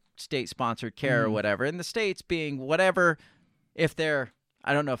 like, state-sponsored care or whatever. And the states being whatever, if they're,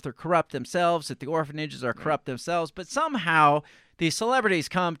 I don't know if they're corrupt themselves, if the orphanages are corrupt themselves, but somehow these celebrities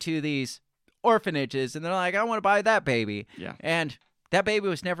come to these orphanages and they're like, I want to buy that baby. Yeah. And that baby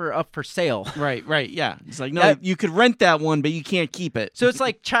was never up for sale. Right, yeah. It's like, no, you could rent that one, but you can't keep it. So it's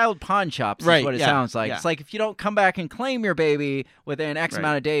like child pawn shops is Right, what it yeah, sounds like. yeah. It's like if you don't come back and claim your baby within X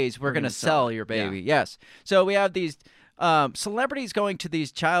amount of days, we're going to sell your baby. Yes. So we have these celebrities going to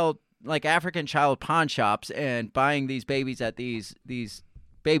these African child pawn shops and buying these babies at these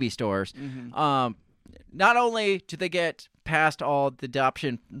baby stores. Not only do they get past all the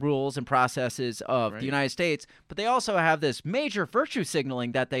adoption rules and processes of the United States, but they also have this major virtue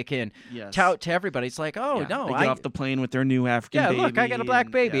signaling that they can tout to everybody. It's like, oh, no. They get off the plane with their new African baby. Yeah, look, I got a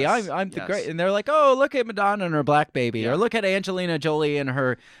black baby. I'm the great. And they're like, oh, look at Madonna and her black baby. Or look at Angelina Jolie and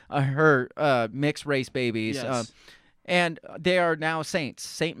her mixed race babies. Yes. And they are now saints.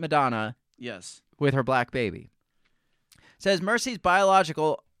 Saint Madonna with her black baby. It says Mercy's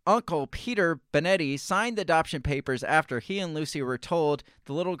biological uncle, Peter Benetti, signed the adoption papers after he and Lucy were told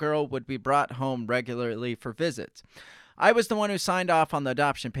the little girl would be brought home regularly for visits. I was the one who signed off on the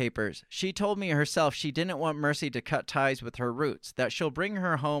adoption papers. She told me herself she didn't want Mercy to cut ties with her roots, that she'll bring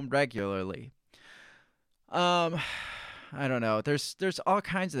her home regularly. I don't know. There's all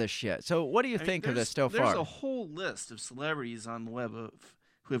kinds of this shit. So what do you think of this so far? There's a whole list of celebrities on the web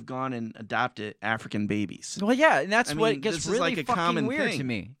who have gone and adopted African babies. Well, yeah, and that's what gets this is really like a fucking common weird thing. to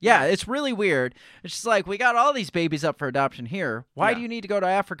me. Yeah, it's really weird. It's just like, we got all these babies up for adoption here. Why do you need to go to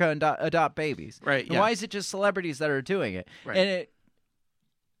Africa and adopt babies? Right, And why is it just celebrities that are doing it? Right. And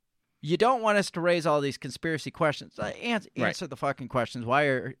you don't want us to raise all these conspiracy questions. Answer the fucking questions. Why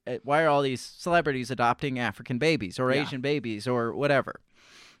are all these celebrities adopting African babies or Asian babies or whatever?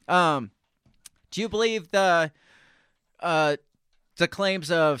 Do you believe the claims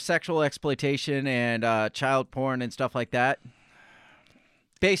of sexual exploitation and child porn and stuff like that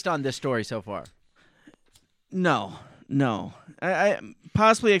based on this story so far? No. I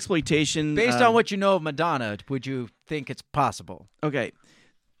possibly exploitation. Based on what you know of Madonna, would you think it's possible? Okay.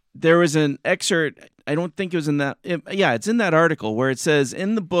 There was an excerpt, I don't think it was in that. It's in that article where it says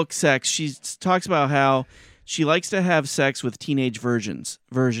in the book Sex, she talks about how she likes to have sex with teenage versions.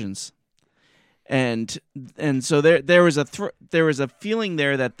 And so there was a feeling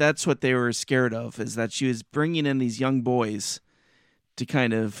there that that's what they were scared of, is that she was bringing in these young boys to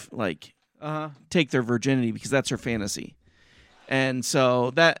kind of like take their virginity, because that's her fantasy. And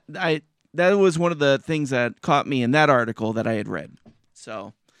so that was one of the things that caught me in that article that I had read.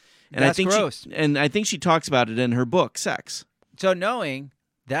 So, and That's I think gross. I think she talks about it in her book, Sex. So knowing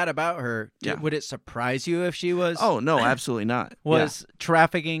that about her, Yeah. would it surprise you if she was Oh no, absolutely not. was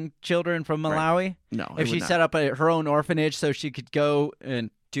trafficking children from Malawi? No, it If she would not. set up her own orphanage so she could go and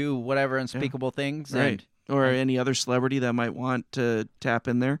do whatever unspeakable things. Right. Or any other celebrity that might want to tap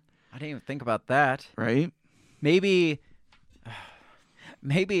in there, I didn't even think about that. right? Maybe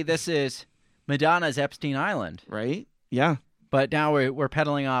this is Madonna's Epstein Island, Right? Yeah. but now we're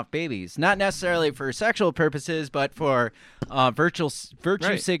peddling off babies, not necessarily for sexual purposes, but for virtue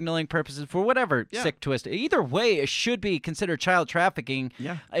Right. signaling purposes, for whatever Yeah. sick twist. Either way, it should be considered child trafficking.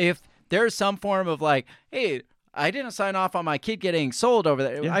 Yeah. If there's some form of like, hey, I didn't sign off on my kid getting sold over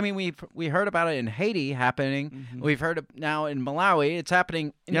there. Yeah. I mean, we heard about it in Haiti happening. We've heard it now in Malawi. It's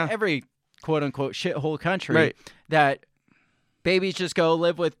happening in Yeah. every quote unquote shithole country. Right. That babies just go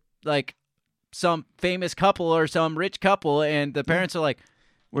live with like some famous couple or some rich couple, and the parents are like,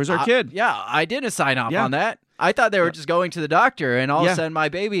 Where's our kid? yeah, I didn't sign off Yeah. on that. I thought they were just going to the doctor, and all of Yeah. a sudden my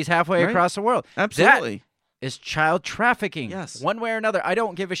baby's halfway Right. across the world. Absolutely. That is child trafficking. Yes. One way or another. I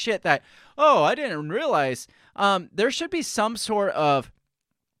don't give a shit that, oh, I didn't realize. There should be some sort of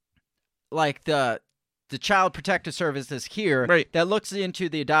like the child protective services here Right. that looks into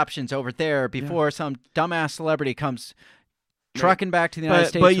the adoptions over there before some dumbass celebrity comes trucking back to the United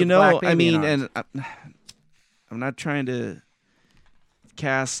States. But you with a know, black I baby in mean, arms. and I'm not trying to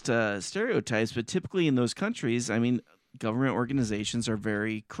cast stereotypes, but typically in those countries, I mean, government organizations are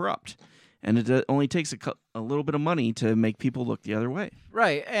very corrupt, and it only takes a little bit of money to make people look the other way.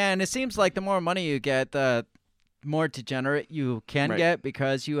 Right, and it seems like the more money you get, the more degenerate you can Right. get,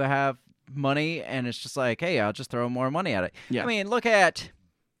 because you have money, and it's just like, hey, I'll just throw more money at it. Yeah. I mean, look at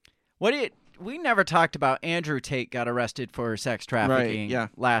we never talked about Andrew Tate got arrested for sex trafficking yeah.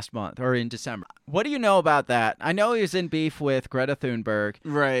 last month or in December. What do you know about that? I know he was in beef with Greta Thunberg.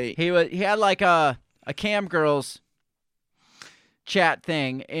 Right. He had like a cam girls chat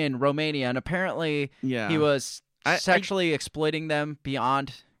thing in Romania, and apparently Yeah. he was I- sexually exploiting them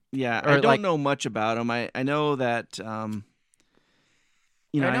beyond. Yeah. or I don't like- know much about him. I know that.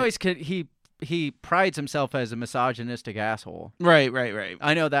 You know. I know he prides himself as a misogynistic asshole. Right.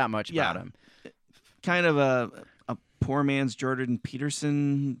 I know that much Yeah. about him. Kind of a poor man's Jordan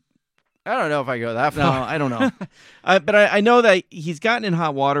Peterson. I don't know if I go that No, far. I don't know. But I know that he's gotten in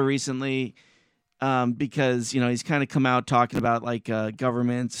hot water recently, because he's kind of come out talking about like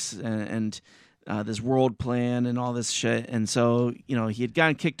governments and this world plan and all this shit. And so he had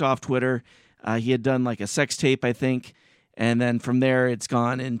gotten kicked off Twitter. He had done like a sex tape, I think, and then from there it's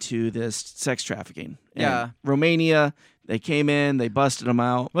gone into this sex trafficking. And Yeah. Romania. They came in, they busted him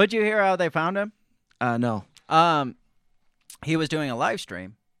out. Would you hear how they found him? No. He was doing a live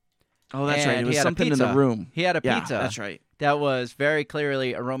stream. Oh, that's right. and It he was had a something in pizza. the room. He had a Yeah, pizza. that's right. That was very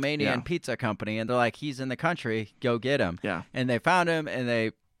clearly a Romanian Yeah. pizza company, and they're like, he's in the country, go get him. Yeah. And they found him, and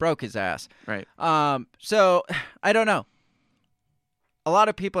they broke his ass. Right. So I don't know. A lot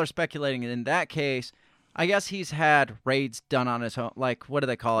of people are speculating in that case. I guess he's had raids done on his home. Like, what do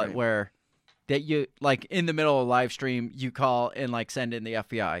they call it? Right. Where that you like in the middle of a live stream, you call and like send in the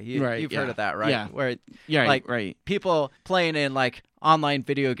FBI. Right, You've yeah. heard of that, right? Yeah. Where Yeah. like right. people playing in like online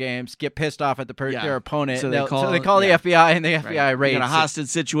video games get pissed off at Yeah. their opponent. So and they they'll- call- the yeah. FBI, and the FBI Right. raids. We got a hostage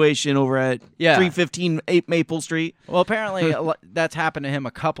situation over at Yeah. 315 8 Maple Street. Well, apparently that's happened to him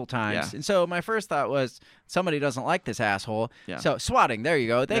a couple times. Yeah. And so my first thought was somebody doesn't like this asshole. Yeah. So swatting, there you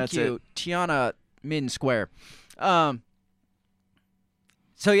go. Thank That's you, Tiana Min Square.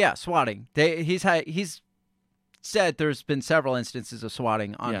 So yeah, swatting. He's said there's been several instances of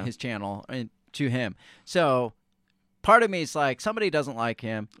swatting on Yeah. his channel and to him. So part of me is like, somebody doesn't like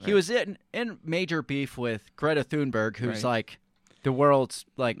him. He Right. was in major beef with Greta Thunberg, who's Right. like the world's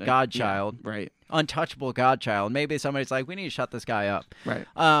like godchild, Right. untouchable godchild. Maybe somebody's like, we need to shut this guy up. Right.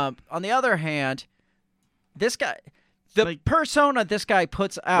 On the other hand, this guy, the Like- persona this guy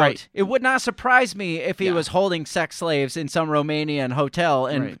puts out, Right. it would not surprise me if he Yeah. was holding sex slaves in some Romanian hotel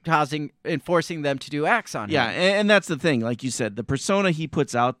and Right. forcing them to do acts on Yeah, him. and that's the thing. Like you said, the persona he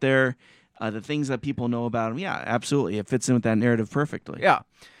puts out there, the things that people know about him, yeah, absolutely. It fits in with that narrative perfectly. Yeah.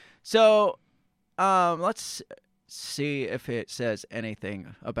 So, let's see if it says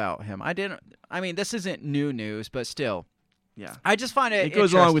anything about him. I mean, this isn't new news, but still. Yeah. I just find it It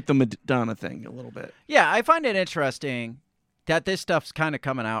goes interesting. along with the Madonna thing a little bit. Yeah, I find it interesting that this stuff's kind of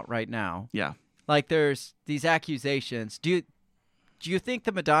coming out right now. Yeah. Like there's these accusations. Do you think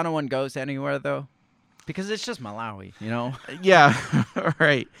the Madonna one goes anywhere though? Because it's just Malawi, you know? Yeah,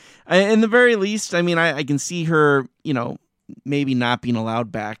 right. In the very least, I mean, I can see her, maybe not being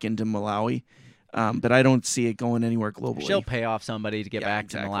allowed back into Malawi, but I don't see it going anywhere globally. She'll pay off somebody to get back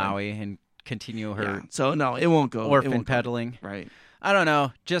exactly. to Malawi and continue her Yeah. So no, it won't go. orphan peddling. Right. I don't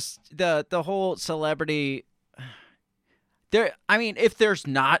know. Just the whole celebrity. There. I mean, if there's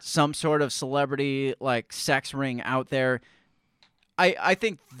not some sort of celebrity like sex ring out there, I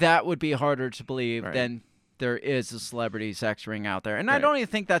think that would be harder to believe than there is a celebrity sex ring out there. And I don't even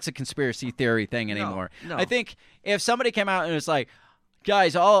think that's a conspiracy theory thing anymore. No. I think if somebody came out and was like,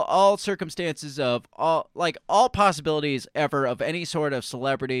 guys, all circumstances of all possibilities ever of any sort of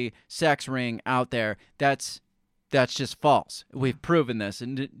celebrity sex ring out there, that's just false. We've proven this.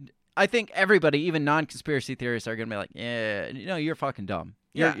 And I think everybody, even non-conspiracy theorists, are going to be like, yeah, you're fucking dumb.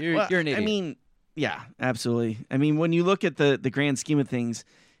 You're an idiot. I mean, yeah, absolutely. I mean, when you look at the grand scheme of things,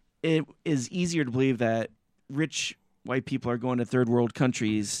 it is easier to believe that rich white people are going to third world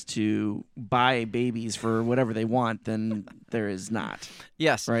countries to buy babies for whatever they want than there is not.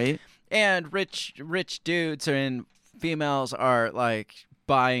 Yes. Right? And rich dudes and females are like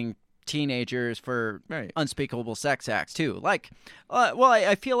buying teenagers for unspeakable sex acts too. Like,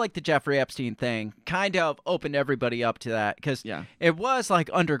 I feel like the Jeffrey Epstein thing kind of opened everybody up to that because it was like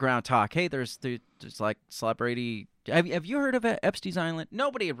underground talk. Hey, there's like celebrity. Have you heard of Epstein's Island?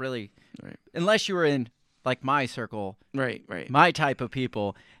 Nobody really, unless you were in like my circle, right, my type of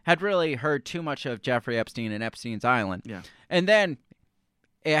people, had really heard too much of Jeffrey Epstein and Epstein's Island. Yeah, and then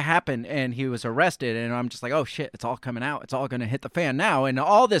it happened and he was arrested, and I'm just like, oh shit, it's all coming out. It's all going to hit the fan now, and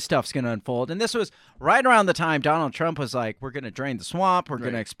all this stuff's going to unfold. And this was right around the time Donald Trump was like, we're going to drain the swamp, we're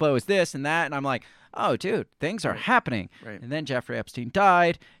going to expose this and that, and I'm like, oh dude, things are happening. Right. And then Jeffrey Epstein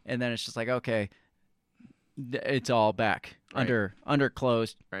died, and then it's just like, okay, it's all back under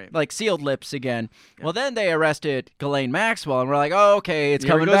closed, like sealed lips again. Yeah. Well, then they arrested Ghislaine Maxwell, and we're like, oh, okay, it's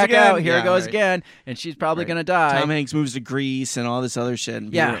coming back out. Here it goes again, and she's probably going to die. Tom Hanks moves to Greece and all this other shit.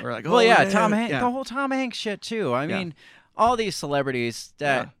 And we're like, Tom Hanks, the whole Tom Hanks shit too. I mean, all these celebrities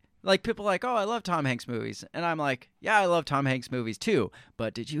that like people are like, oh, I love Tom Hanks movies, and I'm like, yeah, I love Tom Hanks movies too.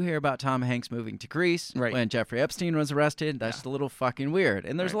 But did you hear about Tom Hanks moving to Greece when Jeffrey Epstein was arrested? That's a little fucking weird,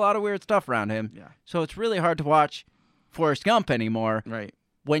 and there's a lot of weird stuff around him. Yeah. So it's really hard to watch Forrest Gump anymore. Right.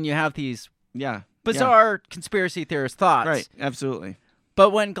 When you have these bizarre conspiracy theorist thoughts. Right. Absolutely.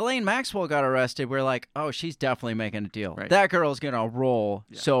 But when Ghislaine Maxwell got arrested, we're like, oh, she's definitely making a deal. Right. That girl's gonna roll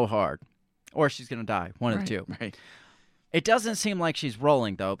so hard, or she's gonna die. One of the two. Right. It doesn't seem like she's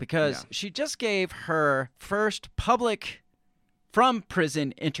rolling, though, because she just gave her first public from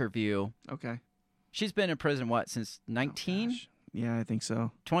prison interview. Okay. She's been in prison, what, since 19? Yeah, I think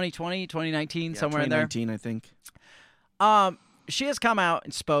so. 2020, 2019, somewhere in there? 2019, I think. She has come out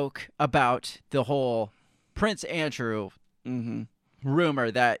and spoke about the whole Prince Andrew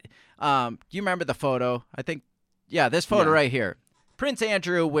rumor that, you remember the photo? I think, this photo right here. Prince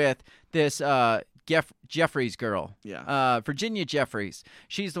Andrew with this Jeffries girl, Virginia Jeffries.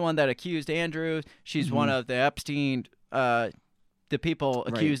 She's the one that accused Andrew. She's one of the Epstein, the people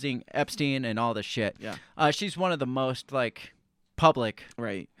accusing Epstein and all this shit. Yeah. She's one of the most like public,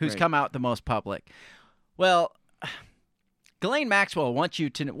 who's come out the most public. Well, Ghislaine Maxwell wants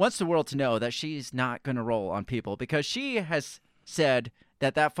the world to know that she's not going to roll on people because she has said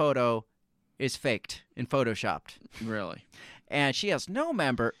that photo is faked and photoshopped. Really. And she has no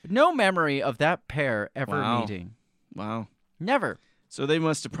memory of that pair ever meeting. Wow. Never. So they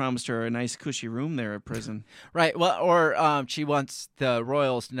must have promised her a nice cushy room there at prison. Right. Well, or she wants the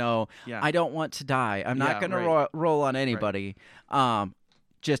royals to know, I don't want to die. I'm not going to roll on anybody.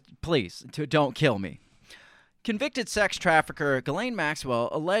 Just please, don't kill me. Convicted sex trafficker Ghislaine Maxwell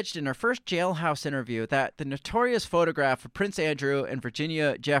alleged in her first jailhouse interview that the notorious photograph of Prince Andrew and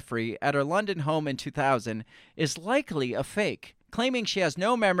Virginia Jeffrey at her London home in 2000 is likely a fake, claiming she has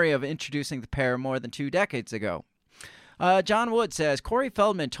no memory of introducing the pair more than 2 decades ago. John Wood says, Corey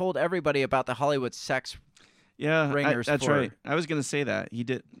Feldman told everybody about the Hollywood sex ringers. That's right. I was going to say that. He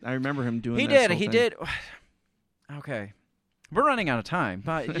did. I remember him doing He did. Okay. We're running out of time,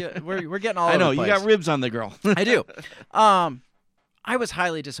 but we're getting all over the place. I know, you got ribs on the girl. I do. I was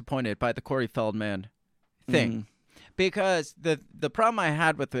highly disappointed by the Corey Feldman thing because the problem I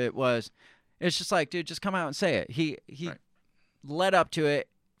had with it was it's just like, dude, just come out and say it. He led up to it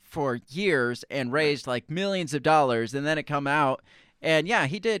for years and raised like millions of dollars, and then it come out, and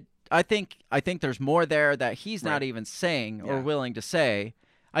he did. I think there's more there that he's not even saying or willing to say.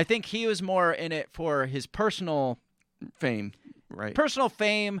 I think he was more in it for his personal fame. Right. personal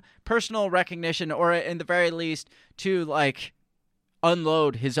fame, personal recognition, or in the very least to like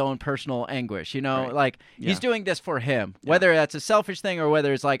unload his own personal anguish, Right. like he's doing this for him, whether that's a selfish thing or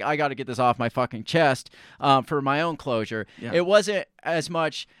whether it's like, I got to get this off my fucking chest for my own closure. Yeah. It wasn't as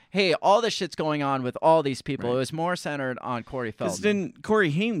much, hey, all this shit's going on with all these people. Right. It was more centered on Corey 'Cause Feldman.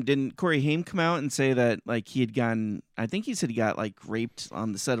 didn't Corey Haim come out and say that like he had gotten, I think he said he got like raped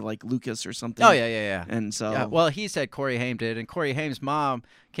on the set of like Lucas or something. Oh, yeah. And so Yeah, well, he said Corey Haim did, and Corey Haim's mom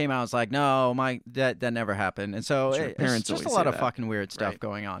came out and was like, no, that never happened. And so Sure, it's parents just a always lot say of that. fucking weird stuff Right.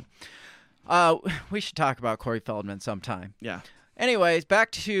 going on. We should talk about Corey Feldman sometime. yeah. Anyways,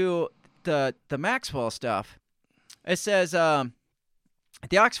 back to the Maxwell stuff. It says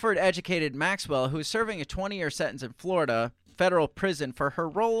the Oxford-educated Maxwell, who is serving a 20-year sentence in Florida federal prison for her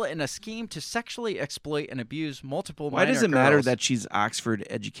role in a scheme to sexually exploit and abuse multiple Why minor does it matter girls. that she's Oxford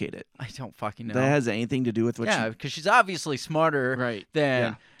educated? I don't fucking know. That has anything to do with what yeah, because she's obviously smarter Right. than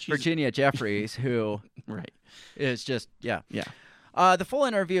Yeah. She's- Virginia Jeffries, who Right. is just, yeah. Yeah. The full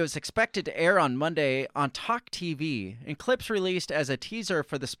interview is expected to air on Monday on Talk TV. In clips released as a teaser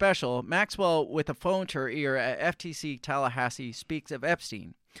for the special, Maxwell, with a phone to her ear at FTC Tallahassee, speaks of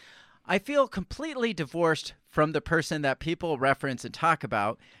Epstein. I feel completely divorced from the person that people reference and talk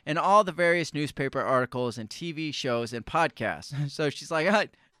about in all the various newspaper articles and TV shows and podcasts. So she's like,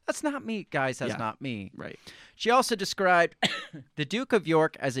 that's not me, guys. That's Yeah. not me. Right. She also described the Duke of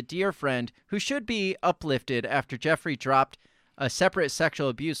York as a dear friend who should be uplifted after Jeffrey dropped a separate sexual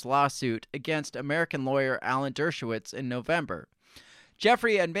abuse lawsuit against American lawyer Alan Dershowitz in November.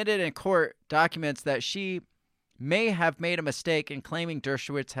 Jeffrey admitted in court documents that she may have made a mistake in claiming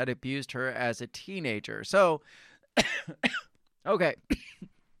Dershowitz had abused her as a teenager. So, okay.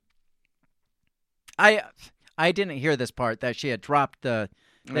 I didn't hear this part, that she had dropped the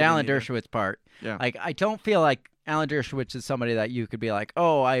Alan didn't either. Dershowitz part. Yeah. Like, I don't feel like Alan Dershowitz is somebody that you could be like,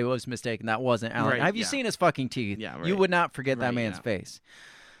 oh, I was mistaken. That wasn't Alan. Right, Have you yeah. seen his fucking teeth? Yeah, You right. would not forget that Right, man's yeah. face.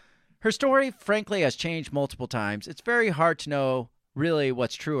 Her story, frankly, has changed multiple times. It's very hard to know really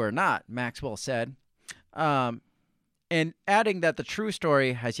what's true or not, Maxwell said. And adding that the true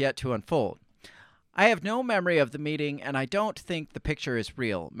story has yet to unfold. I have no memory of the meeting, and I don't think the picture is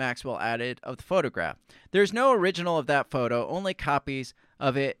real, Maxwell added of the photograph. There's no original of that photo, only copies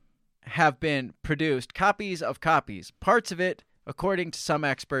of it have been produced, copies of copies. Parts of it, according to some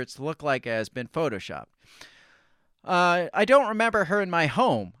experts, look like it has been photoshopped. I don't remember her in my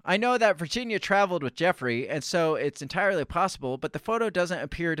home. I know that Virginia traveled with Jeffrey, and so it's entirely possible, but the photo doesn't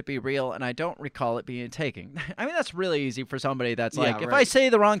appear to be real, and I don't recall it being taken. I mean, that's really easy for somebody that's Yeah, like, if I right. say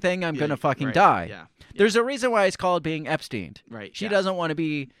the wrong thing, I'm Yeah, going to fucking right, die. yeah. There's a reason why it's called being Epsteined. Right, She yeah. doesn't want to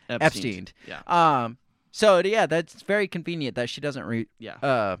be Epsteined. Epsteined. Yeah. So, yeah, that's very convenient that she doesn't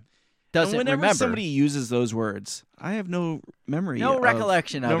Yeah. doesn't and whenever remember. somebody uses those words, I have no memory. No of,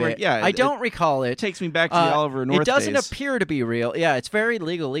 recollection of it. Yeah, I don't recall it. It takes me back to the Oliver North It doesn't days. appear to be real. Yeah, it's very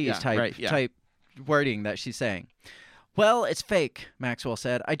legalese Yeah, type right, yeah. type wording that she's saying. Well, it's fake, Maxwell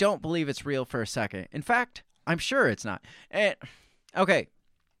said. I don't believe it's real for a second. In fact, I'm sure it's not. And okay.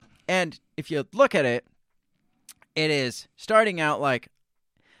 And if you look at it, it is starting out like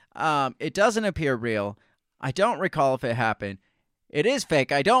it doesn't appear real. I don't recall if it happened. It is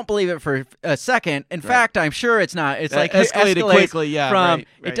fake. I don't believe it for a second. In fact, I'm sure it's not. It's That like it escalated escalates quickly, yeah, From right,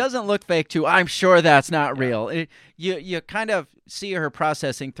 it right. doesn't look fake to I'm sure that's not real. You kind of see her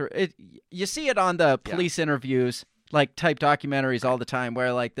processing through it. You see it on the police interviews, like type documentaries all the time,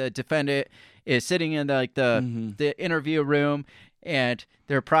 where like the defendant is sitting in the interview room and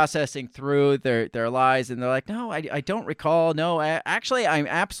they're processing through their lies, and they're like, no, I don't recall. No, actually, I'm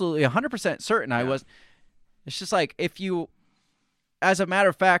absolutely 100% certain I was. It's just like if you, as a matter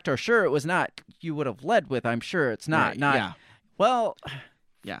of fact, are sure it was not, you would have led with, I'm sure it's not. Right, Not yeah. well.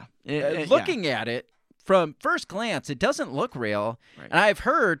 Yeah. Looking at it from first glance, it doesn't look real. Right. And I've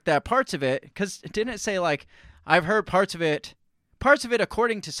heard that parts of it, because didn't it say like, I've heard parts of it,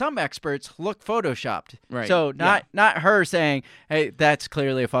 according to some experts, look photoshopped. Right, So not her saying, hey, that's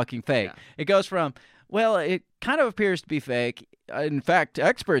clearly a fucking fake. Yeah. It goes from, well, it kind of appears to be fake. In fact,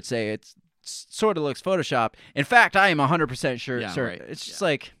 experts say it's sort of looks photoshopped. In fact, I am 100% sure. Yeah, certain. right, It's just yeah.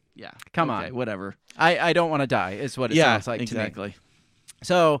 like, Yeah. Come Okay, on. whatever. I don't want to die is what it sounds like to me. exactly.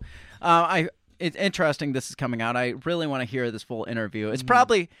 So, it's interesting this is coming out. I really want to hear this full interview. Mm-hmm. It's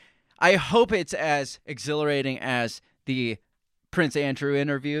probably, I hope it's as exhilarating as the Prince Andrew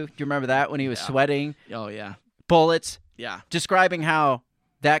interview. Do you remember that when he was sweating Oh yeah. bullets, Yeah. describing how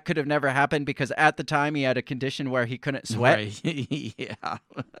that could have never happened because at the time he had a condition where he couldn't sweat. Right. Yeah.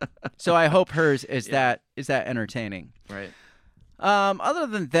 So I hope hers is that entertaining. Right. Other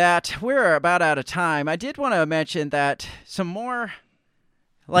than that, we're about out of time. I did want to mention that some more,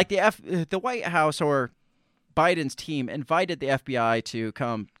 like the White House or Biden's team invited the FBI to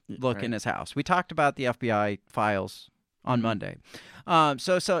come look in his house. We talked about the FBI files on Monday.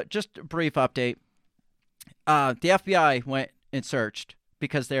 So just a brief update. The FBI went and searched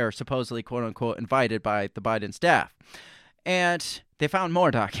because they are supposedly, quote unquote, invited by the Biden staff, and they found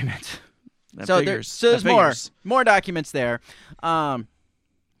more documents. There's more documents there.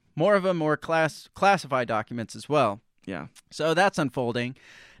 More of them were classified documents as well. Yeah. So that's unfolding.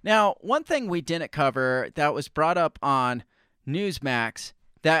 Now, one thing we didn't cover that was brought up on Newsmax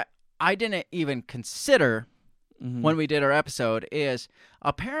that I didn't even consider when we did our episode is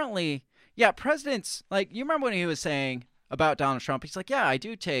apparently, presidents, like, you remember when he was saying about Donald Trump, he's like, yeah, I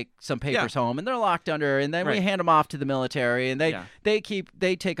do take some papers home, and they're locked under, and then we hand them off to the military, and they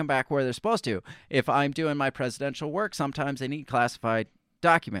take them back where they're supposed to. If I'm doing my presidential work, sometimes they need classified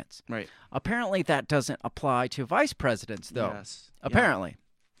documents. Right. Apparently, that doesn't apply to vice presidents, though. Yes. Apparently.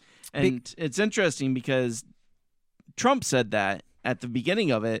 And it's interesting because Trump said that at the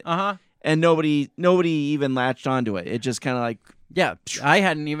beginning of it, and nobody even latched onto it. It just kind of like... Yeah, I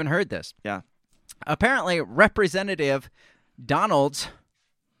hadn't even heard this. Yeah. Apparently, Representative Donalds,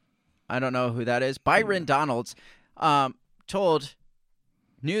 I don't know who that is, Byron Donalds, told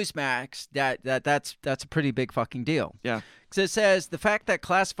Newsmax that's a pretty big fucking deal. Yeah. Because it says the fact that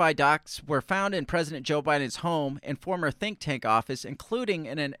classified docs were found in President Joe Biden's home and former think tank office, including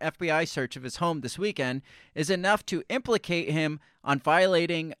in an FBI search of his home this weekend, is enough to implicate him on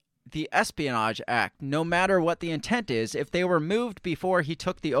violating the Espionage Act, no matter what the intent is, if they were moved before he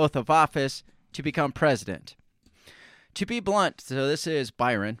took the oath of office to become president. To be blunt, so this is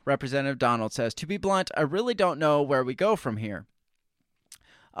Byron, Representative Donald says, to be blunt, I really don't know where we go from here.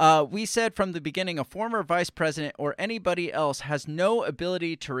 We said from the beginning a former vice president or anybody else has no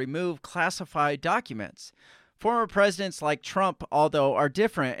ability to remove classified documents. Former presidents like Trump, although, are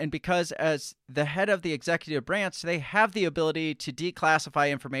different, and because as the head of the executive branch, they have the ability to declassify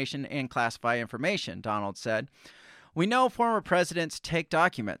information and classify information, Donald said. We know former presidents take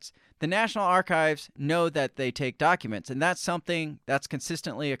documents. The National Archives know that they take documents, and that's something that's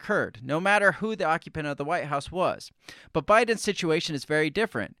consistently occurred, no matter who the occupant of the White House was. But Biden's situation is very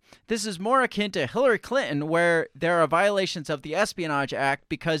different. This is more akin to Hillary Clinton, where there are violations of the Espionage Act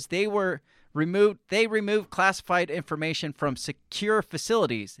because they removed classified information from secure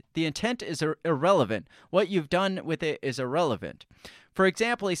facilities. The intent is irrelevant. What you've done with it is irrelevant. For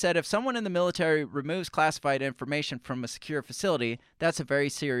example, he said, if someone in the military removes classified information from a secure facility, that's a very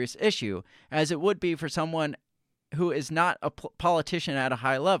serious issue, as it would be for someone who is not a politician at a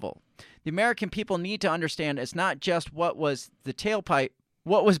high level. The American people need to understand it's not just what was by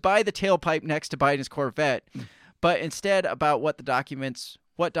the tailpipe next to Biden's Corvette, but instead about what documents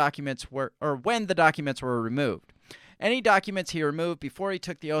were, or when the documents were removed. Any documents he removed before he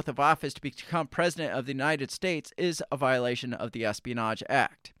took the oath of office to become president of the United States is a violation of the Espionage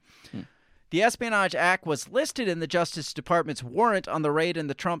Act. The Espionage Act was listed in the Justice Department's warrant on the raid in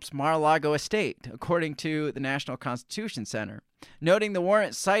the Trump's Mar-a-Lago estate, according to the National Constitution Center, noting the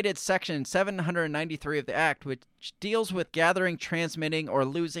warrant cited Section 793 of the Act, which deals with gathering, transmitting, or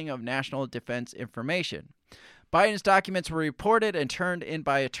losing of national defense information. Biden's documents were reported and turned in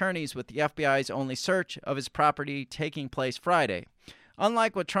by attorneys, with the FBI's only search of his property taking place Friday.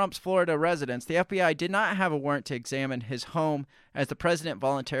 Unlike with Trump's Florida residence, the FBI did not have a warrant to examine his home, as the president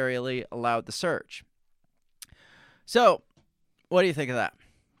voluntarily allowed the search. So, what do you think of that?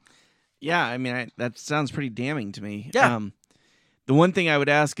 Yeah, I mean, that sounds pretty damning to me. Yeah. The one thing I would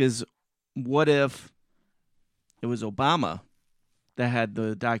ask is, what if it was Obama that had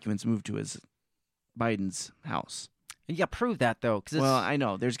the documents moved to Biden's house? Yeah, prove that, though. Well, I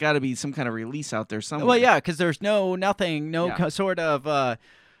know. There's got to be some kind of release out there somewhere. Well, yeah, because there's sort of,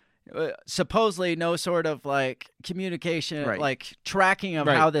 supposedly no sort of, like, communication, like, tracking of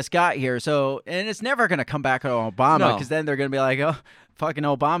how this got here. So, and it's never going to come back to Obama, because then they're going to be like, oh, fucking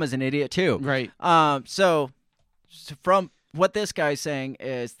Obama's an idiot, too. Right. So from what this guy's saying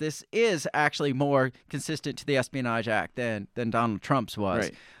is this is actually more consistent to the Espionage Act than Donald Trump's was.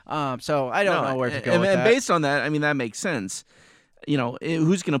 Right. So I don't know where to go with and that. based on that, I mean, that makes sense. You know,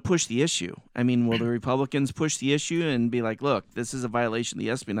 who's going to push the issue? I mean, will the Republicans push the issue and be like, look, this is a violation of the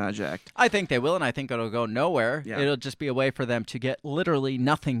Espionage Act? I think they will, and I think it'll go nowhere. Yeah. It'll just be a way for them to get literally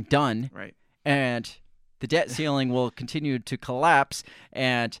nothing done. Right. And the debt ceiling will continue to collapse,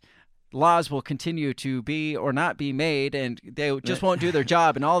 and laws will continue to be or not be made, and they just won't do their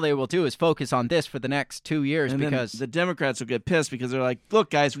job, and all they will do is focus on this for the next 2 years. And because then the Democrats will get pissed because they're like, look,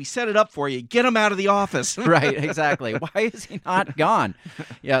 guys, we set it up for you. Get him out of the office. Right, exactly. Why is he not gone?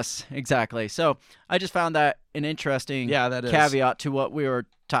 Yes, exactly. So I just found that an interesting that is. caveat to what we were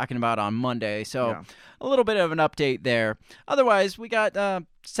talking about on Monday. So Yeah. a little bit of an update there. Otherwise, we got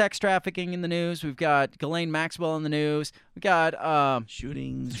sex trafficking in the news. We've got Ghislaine Maxwell in the news. We got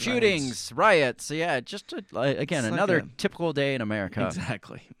Shootings, riots. So yeah, just again, It's like another a- typical day in America.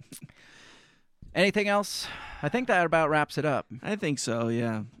 Exactly. Anything else? I think that about wraps it up. I think so.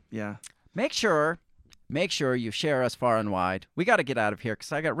 Yeah. Yeah. Make sure you share us far and wide. We got to get out of here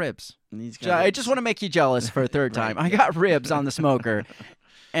because I got ribs. And these I guys- just want to make you jealous for a third time. I got ribs on the smoker,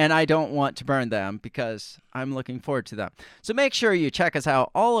 and I don't want to burn them because I'm looking forward to them. So make sure you check us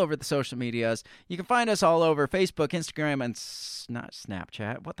out all over the social medias. You can find us all over Facebook, Instagram, and not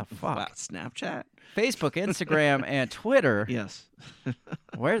Snapchat. What the fuck? Wow, Snapchat. Facebook, Instagram, and Twitter. Yes.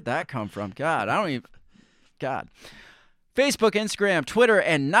 Where'd that come from? God, I don't even... God. Facebook, Instagram, Twitter,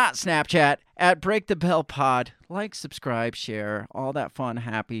 and not Snapchat at Break the Bell Pod. Like, subscribe, share, all that fun,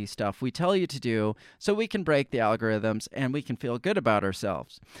 happy stuff we tell you to do so we can break the algorithms and we can feel good about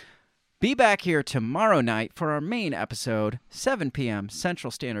ourselves. Be back here tomorrow night for our main episode, 7 p.m.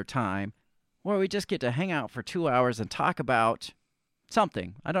 Central Standard Time, where we just get to hang out for 2 hours and talk about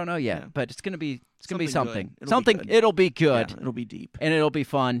something. I don't know yet, Yeah. but it's going to be Something something. good. Something. It'll be good. It'll be good. Yeah, it'll be deep. And it'll be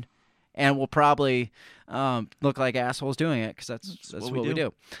fun, and we'll probably look like assholes doing it because that's what we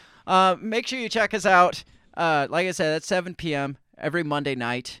do. Make sure you check us out. Like I said, that's 7 p.m. every Monday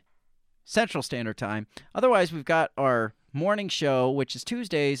night, Central Standard Time. Otherwise, we've got our morning show, which is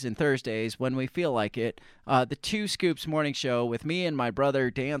Tuesdays and Thursdays when we feel like it. The Two Scoops morning show with me and my brother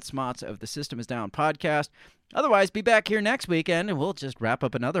Dan Smots of the System is Down podcast. Otherwise, be back here next weekend, and we'll just wrap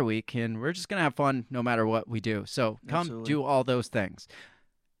up another week, and we're just going to have fun no matter what we do. So come Absolutely. do all those things.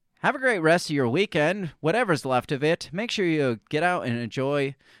 Have a great rest of your weekend, whatever's left of it. Make sure you get out and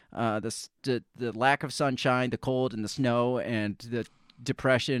enjoy the lack of sunshine, the cold and the snow, and the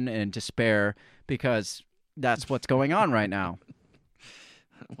depression and despair, because that's what's going on right now.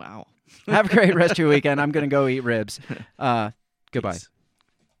 Wow. Have a great rest of your weekend. I'm going to go eat ribs. Goodbye. Peace.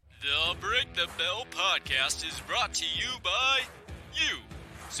 The Break the Bell podcast is brought to you by you.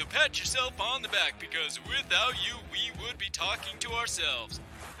 So pat yourself on the back because without you, we would be talking to ourselves.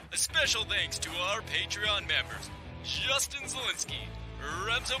 A special thanks to our Patreon members, Justin Zielinski,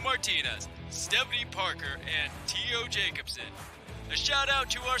 Remzo Martinez, Stephanie Parker, and T.O. Jacobson. A shout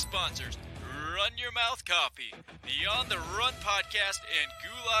out to our sponsors, Run Your Mouth Coffee, Beyond the Run Podcast, and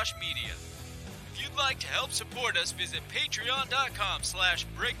Goulash Media. If you'd like to help support us, visit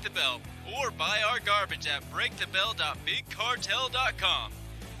patreon.com/breakthebell or buy our garbage at breakthebell.bigcartel.com.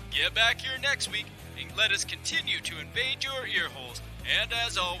 Get back here next week and let us continue to invade your ear holes. And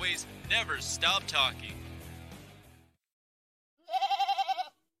as always, never stop talking.